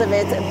heels of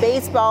its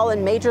baseball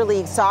and Major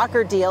League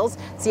Soccer deals.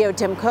 CEO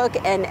Tim Cook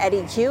and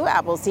Eddie Q,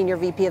 Apple's Senior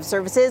VP of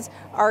Services,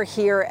 are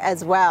here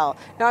as well.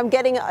 Now, I'm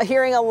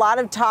hearing a lot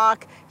of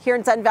talk here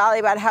in Sun Valley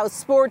about how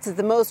sports is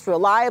the most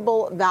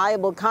reliable,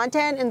 valuable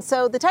content, and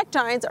so the tech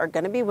giants are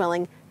going to be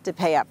willing to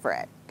pay up for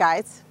it.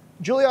 Guys?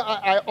 Julia,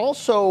 I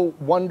also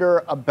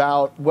wonder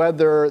about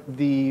whether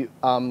the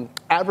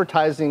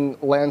advertising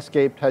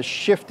landscape has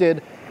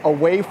shifted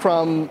away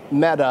from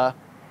Meta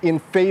in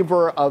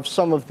favor of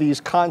some of these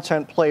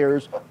content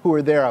players who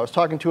are there. I was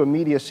talking to a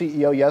media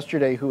CEO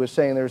yesterday who was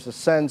saying there's a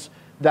sense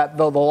that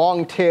the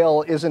long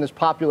tail isn't as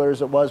popular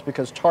as it was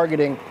because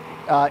targeting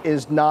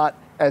is not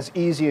as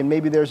easy, and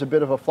maybe there's a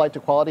bit of a flight to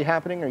quality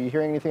happening. Are you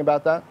hearing anything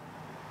about that?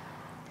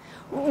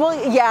 Well,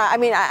 yeah, I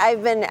mean,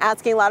 I've been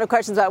asking a lot of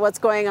questions about what's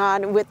going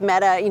on with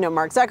Meta.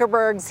 Mark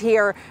Zuckerberg's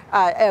here.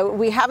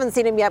 We haven't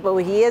seen him yet, but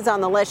he is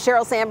on the list.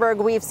 Sheryl Sandberg,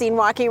 we've seen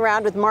walking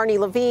around with Marnie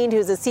Levine,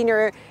 who's a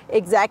senior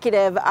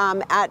executive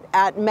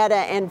at Meta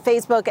and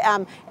Facebook.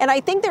 And I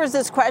think there's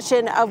this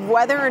question of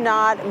whether or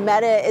not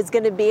Meta is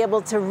going to be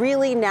able to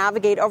really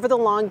navigate over the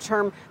long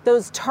term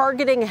those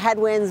targeting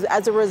headwinds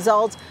as a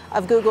result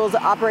of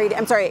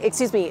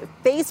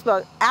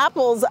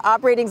Apple's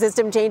operating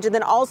system change, and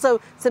then also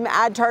some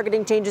ad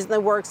targeting changes in the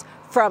works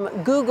from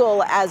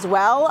Google as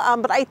well.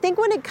 But I think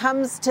when it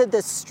comes to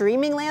the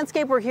streaming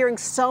landscape, we're hearing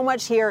so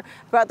much here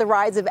about the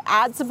rise of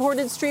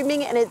ad-supported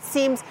streaming, and it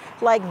seems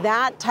like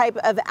that type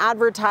of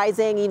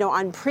advertising,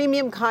 on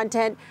premium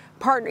content,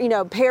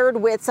 paired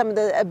with some of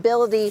the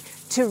ability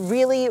to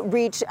really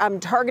reach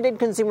targeted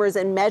consumers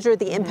and measure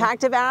the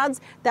impact of ads,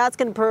 that's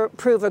going to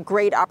prove a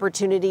great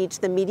opportunity to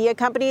the media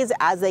companies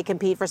as they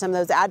compete for some of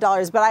those ad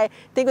dollars. But I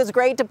think it was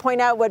great to point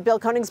out what Bill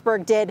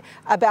Koenigsberg did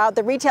about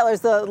the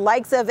retailers, the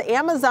likes of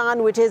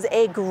Amazon, which is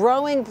a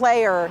growing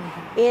player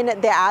in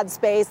the ad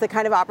space, the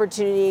kind of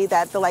opportunity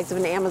that the likes of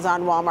an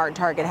Amazon, Walmart,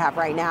 Target have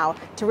right now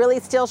to really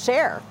still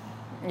share.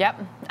 Yep,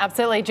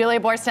 absolutely. Julia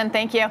Borston,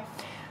 thank you.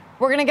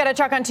 We're going to get a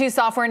check on two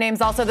software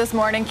names also this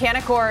morning.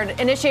 Canaccord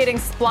initiating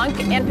Splunk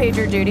and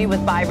PagerDuty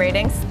with buy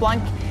ratings.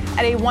 Splunk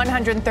at a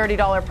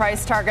 $130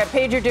 price target.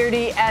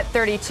 PagerDuty at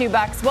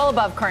 $32, well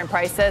above current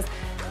prices.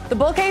 The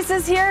bull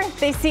cases here,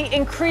 they see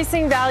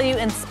increasing value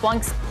in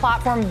Splunk's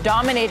platform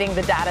dominating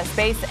the data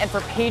space, and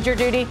for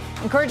PagerDuty,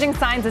 encouraging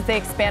signs as they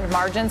expand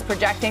margins,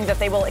 projecting that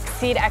they will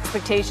exceed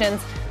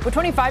expectations with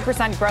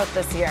 25% growth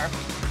this year.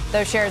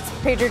 Those shares,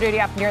 PagerDuty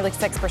up nearly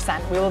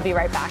 6%. We will be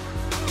right back.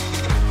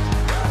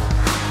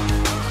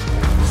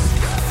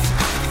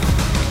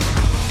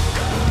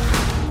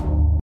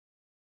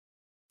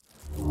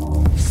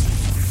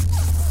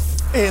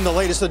 In the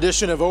latest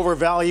edition of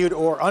Overvalued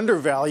or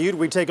Undervalued,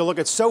 we take a look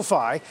at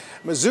SoFi.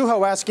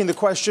 Mizuho asking the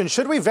question,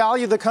 should we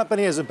value the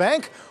company as a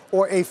bank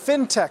or a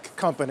fintech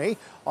company.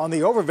 On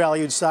the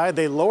overvalued side,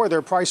 they lower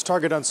their price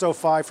target on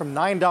SoFi from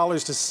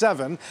 $9 to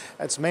 $7.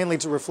 That's mainly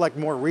to reflect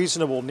more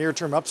reasonable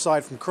near-term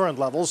upside from current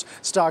levels.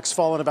 Stock's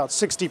fallen about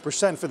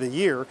 60% for the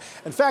year.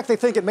 In fact, they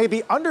think it may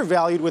be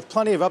undervalued with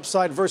plenty of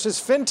upside versus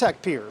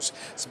fintech peers,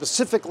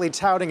 specifically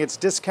touting its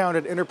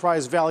discounted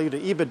enterprise value to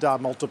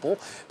EBITDA multiple.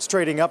 It's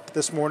trading up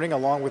this morning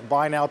along with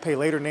buy now, pay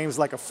later names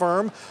like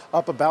Affirm,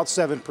 up about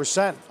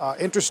 7%.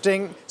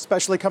 Interesting,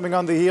 especially coming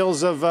on the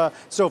heels of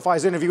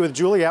SoFi's interview with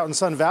Julie out in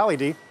Sun Valley,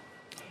 Dee.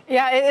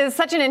 Yeah, it is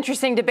such an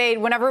interesting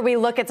debate whenever we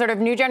look at sort of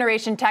new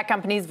generation tech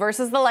companies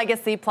versus the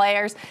legacy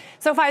players.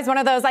 SoFi is one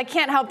of those. I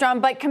can't help,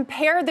 John, but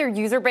compare their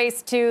user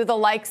base to the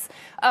likes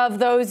of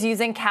those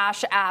using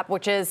Cash App,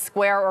 which is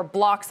Square or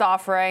Block's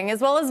offering,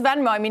 as well as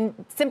Venmo. I mean,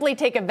 simply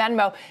take a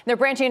Venmo. They're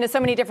branching into so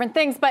many different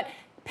things, but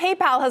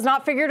PayPal has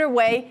not figured a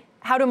way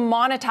how to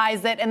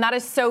monetize it, and that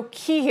is so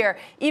key here.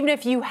 Even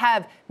if you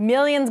have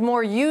millions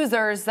more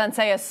users than,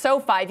 say, a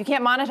SoFi, if you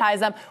can't monetize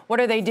them,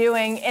 what are they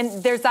doing?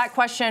 And there's that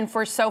question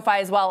for SoFi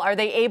as well. Are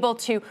they able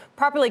to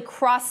properly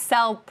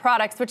cross-sell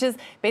products, which is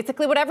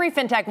basically what every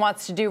fintech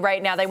wants to do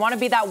right now? They want to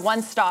be that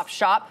one-stop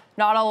shop.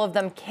 Not all of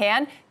them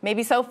can.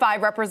 Maybe SoFi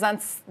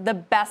represents the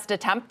best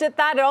attempt at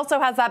that. It also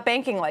has that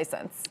banking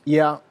license.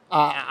 Yeah.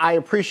 I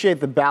appreciate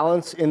the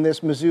balance in this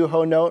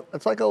Mizuho note.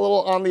 It's like a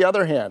little on the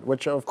other hand,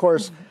 which, of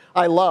course,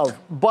 I love.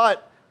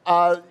 But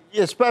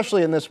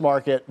especially in this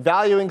market,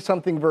 valuing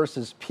something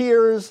versus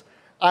peers,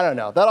 I don't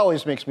know. That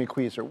always makes me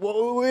queasy.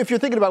 Well, if you're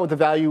thinking about what the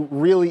value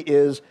really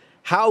is,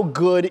 how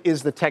good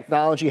is the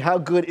technology? How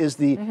good is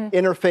the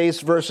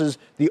interface versus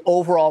the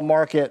overall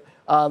market?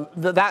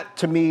 That,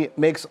 to me,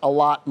 makes a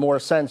lot more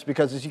sense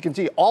because, as you can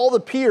see, all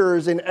the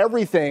peers in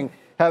everything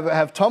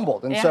have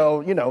tumbled. And so,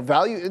 you know,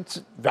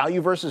 it's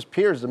value versus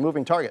peers, the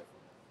moving target.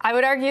 I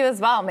would argue as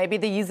well, maybe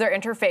the user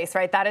interface,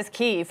 right? That is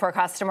key for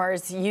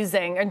customers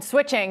using and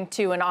switching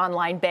to an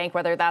online bank,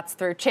 whether that's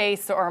through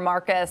Chase or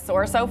Marcus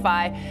or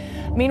SoFi.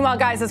 Meanwhile,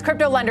 guys, as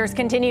crypto lenders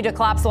continue to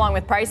collapse along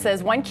with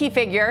prices, one key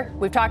figure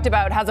we've talked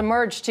about has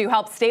emerged to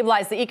help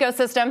stabilize the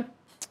ecosystem.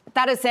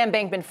 That is Sam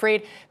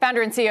Bankman-Fried,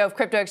 founder and CEO of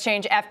crypto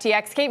exchange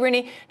FTX. Kate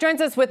Rooney joins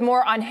us with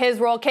more on his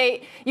role.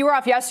 Kate, you were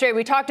off yesterday.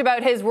 We talked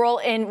about his role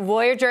in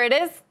Voyager. It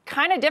is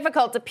kind of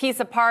difficult to piece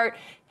apart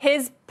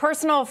his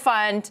personal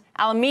fund,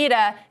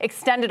 Alameda,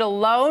 extended a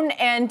loan,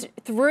 and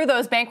through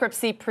those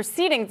bankruptcy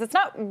proceedings, it's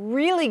not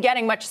really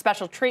getting much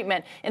special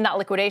treatment in that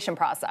liquidation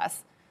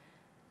process.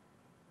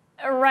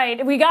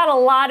 Right. We got a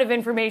lot of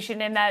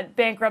information in that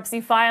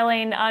bankruptcy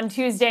filing on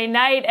Tuesday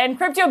night, and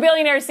crypto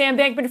billionaire Sam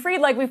Bankman-Fried,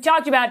 like we've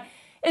talked about,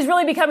 is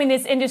really becoming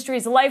this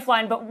industry's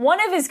lifeline. But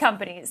one of his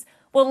companies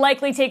will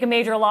likely take a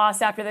major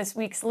loss after this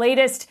week's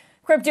latest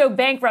crypto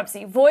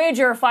bankruptcy.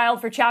 Voyager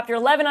filed for Chapter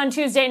 11 on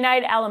Tuesday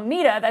night.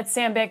 Alameda, that's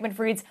Sam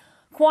Bankman-Fried's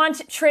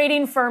quant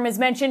trading firm, is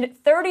mentioned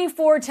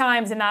 34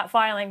 times in that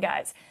filing,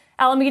 guys.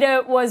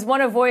 Alameda was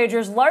one of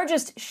Voyager's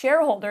largest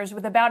shareholders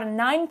with about a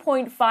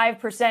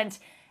 9.5%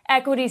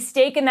 equity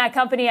stake in that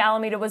company.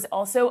 Alameda was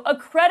also a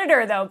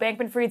creditor, though.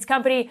 Bankman-Fried's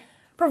company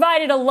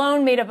provided a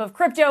loan made up of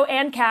crypto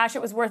and cash.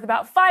 It was worth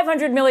about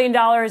 $500 million.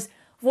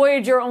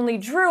 Voyager only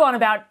drew on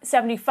about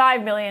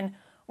 $75 million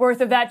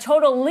worth of that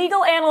total.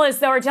 Legal analysts,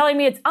 though, are telling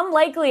me it's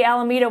unlikely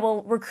Alameda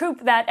will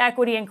recoup that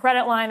equity and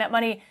credit line. That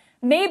money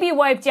may be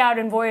wiped out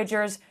in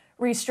Voyager's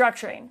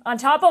restructuring. On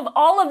top of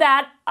all of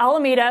that,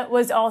 Alameda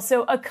was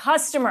also a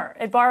customer.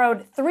 It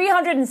borrowed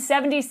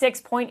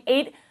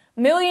 $376.8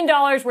 million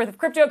worth of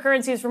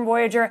cryptocurrencies from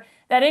Voyager.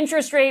 That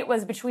interest rate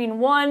was between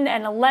 1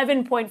 and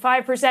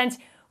 11.5%.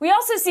 We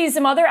also see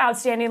some other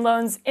outstanding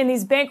loans in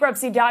these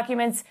bankruptcy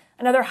documents.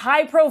 Another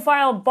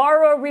high-profile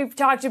borrower we've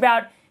talked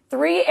about,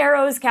 Three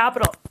Arrows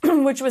Capital,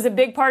 which was a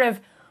big part of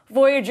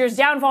Voyager's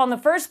downfall in the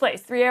first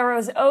place. Three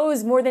Arrows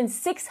owes more than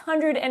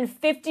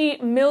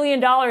 $650 million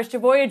to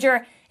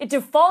Voyager. It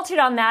defaulted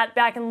on that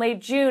back in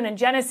late June, and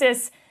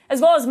Genesis,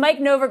 as well as Mike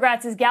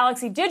Novogratz's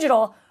Galaxy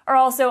Digital, are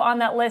also on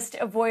that list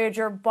of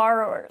Voyager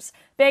borrowers.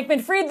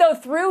 Bankman-Fried, though,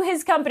 through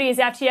his companies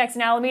FTX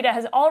and Alameda,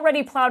 has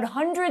already plowed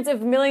hundreds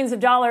of millions of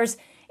dollars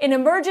in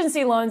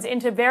emergency loans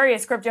into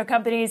various crypto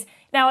companies.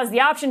 Now has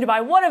the option to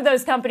buy one of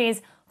those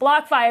companies,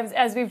 BlockFi,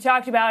 as we've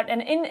talked about.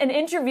 And in an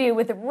interview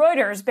with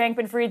Reuters,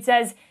 Bankman-Fried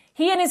says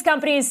he and his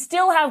companies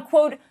still have,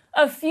 quote,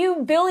 a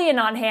few billion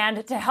on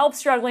hand to help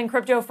struggling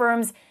crypto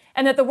firms,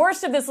 and that the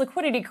worst of this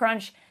liquidity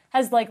crunch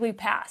has likely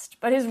passed.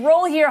 But his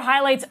role here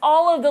highlights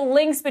all of the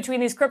links between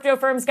these crypto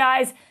firms,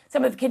 guys,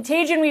 some of the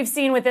contagion we've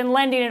seen within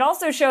lending. It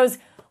also shows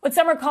what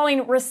some are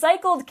calling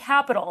recycled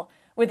capital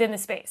within the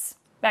space.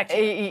 Back to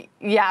you.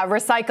 Yeah,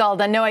 recycled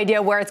and no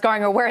idea where it's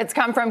going or where it's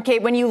come from.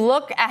 Kate, when you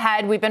look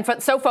ahead, we've been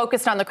so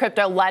focused on the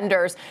crypto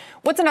lenders.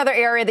 What's another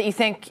area that you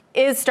think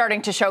is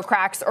starting to show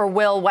cracks or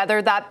will,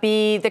 whether that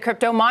be the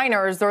crypto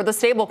miners or the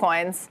stable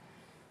coins?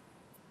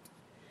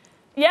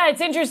 Yeah,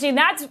 it's interesting.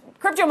 That's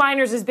crypto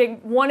miners is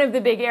one of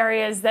the big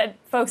areas that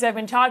folks have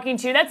been talking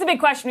to. That's a big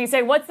question. You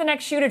say, what's the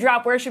next shoe to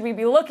drop? Where should we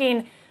be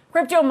looking?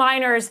 Crypto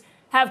miners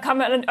have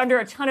come under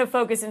a ton of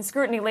focus and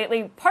scrutiny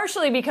lately,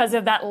 partially because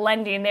of that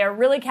lending. They are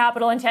really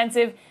capital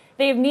intensive.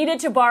 they've needed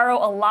to borrow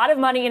a lot of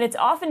money, and it's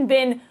often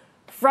been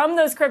from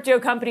those crypto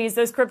companies,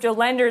 those crypto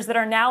lenders that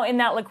are now in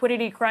that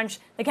liquidity crunch.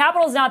 The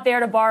capital's not there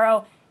to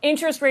borrow.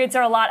 Interest rates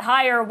are a lot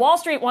higher. Wall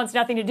Street wants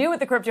nothing to do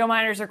with the crypto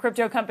miners or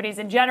crypto companies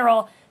in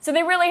general. So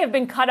they really have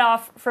been cut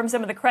off from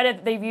some of the credit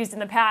that they've used in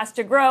the past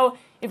to grow.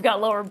 You've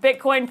got lower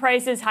Bitcoin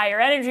prices,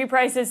 higher energy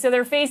prices. So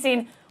they're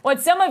facing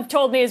what some have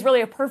told me is really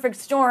a perfect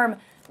storm.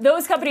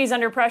 Those companies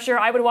under pressure,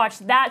 I would watch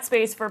that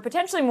space for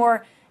potentially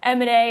more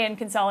M&A and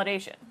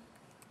consolidation.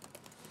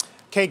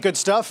 Kate, good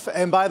stuff.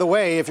 And by the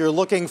way, if you're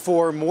looking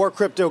for more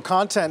crypto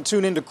content,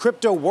 tune into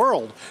Crypto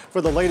World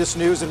for the latest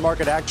news and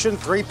market action,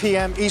 3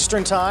 p.m.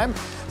 Eastern Time,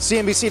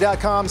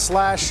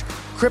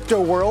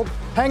 CNBC.com/Crypto World.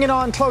 Hanging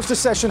on close to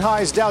session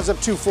highs, Dow's up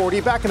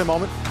 240. Back in a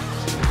moment.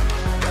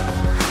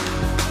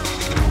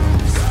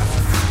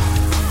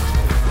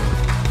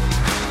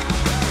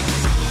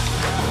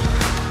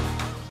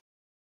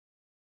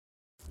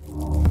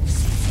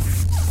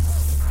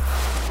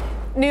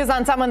 News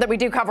on someone that we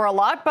do cover a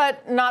lot,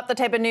 but not the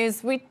type of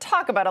news we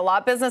talk about a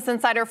lot. Business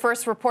Insider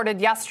first reported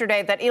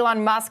yesterday that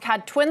Elon Musk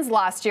had twins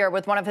last year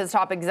with one of his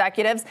top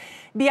executives.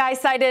 BI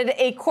cited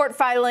a court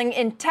filing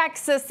in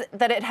Texas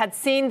that it had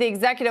seen. The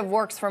executive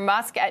works for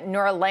Musk at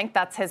Neuralink.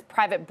 That's his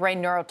private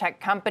brain neurotech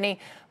company.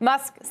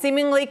 Musk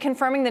seemingly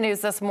confirming the news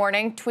this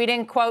morning,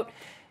 tweeting, quote,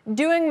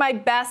 "Doing my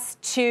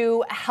best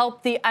to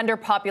help the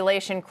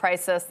underpopulation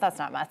crisis." That's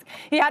not Musk.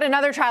 He had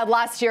another child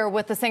last year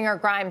with the singer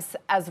Grimes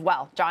as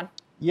well. John?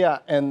 Yeah,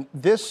 and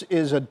this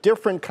is a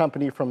different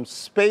company from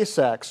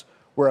SpaceX,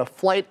 where a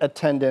flight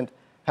attendant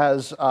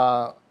has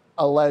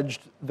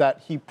alleged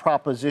that he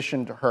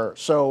propositioned her.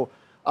 So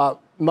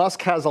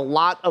Musk has a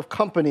lot of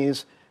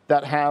companies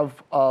that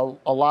have a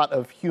lot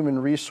of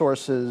human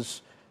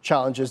resources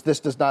challenges. This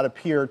does not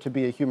appear to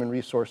be a human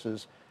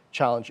resources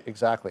challenge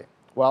exactly.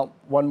 Well,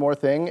 one more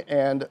thing,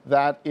 and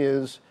that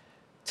is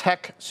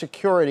tech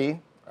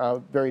security.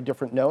 Very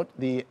different note,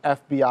 the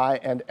FBI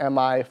and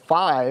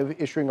MI5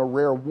 issuing a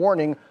rare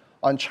warning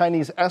on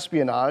Chinese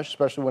espionage,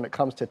 especially when it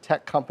comes to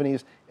tech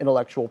companies'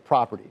 intellectual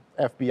property.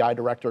 FBI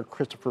Director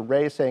Christopher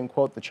Wray saying,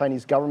 quote, "The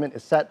Chinese government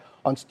is set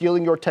on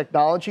stealing your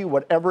technology,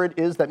 whatever it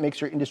is that makes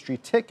your industry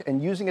tick,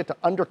 and using it to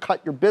undercut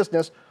your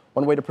business.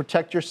 One way to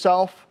protect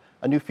yourself,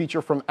 a new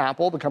feature from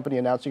Apple, the company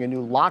announcing a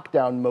new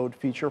lockdown mode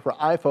feature for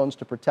iPhones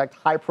to protect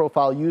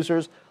high-profile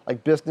users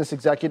like business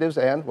executives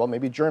and, well,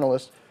 maybe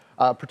journalists,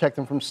 protect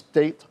them from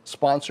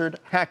state-sponsored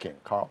hacking."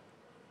 Carl?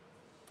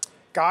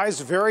 Guys,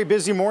 very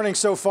busy morning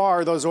so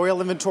far. Those oil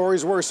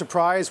inventories were a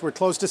surprise. We're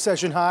close to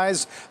session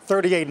highs,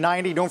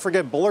 38.90. Don't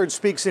forget, Bullard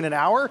speaks in an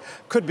hour.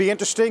 Could be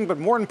interesting, but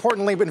more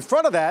importantly, in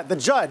front of that, the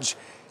judge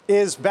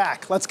is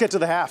back. Let's get to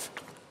the half.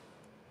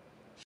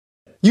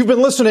 You've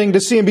been listening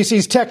to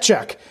CNBC's Tech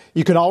Check.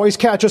 You can always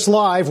catch us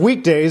live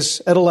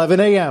weekdays at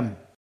 11 a.m.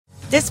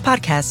 This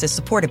podcast is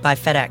supported by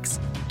FedEx.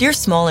 Dear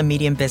small and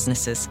medium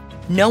businesses,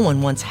 no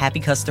one wants happy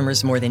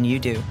customers more than you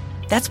do.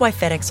 That's why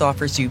FedEx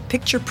offers you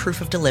picture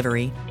proof of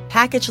delivery,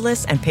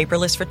 packageless and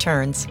paperless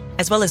returns,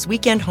 as well as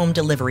weekend home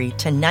delivery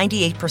to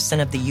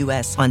 98% of the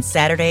U.S. on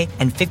Saturday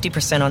and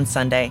 50% on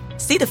Sunday.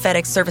 See the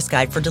FedEx service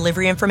guide for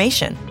delivery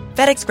information.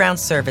 FedEx Ground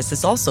service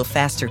is also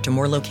faster to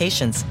more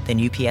locations than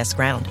UPS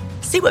Ground.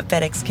 See what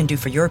FedEx can do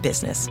for your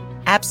business.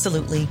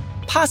 Absolutely,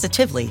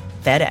 positively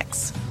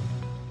FedEx.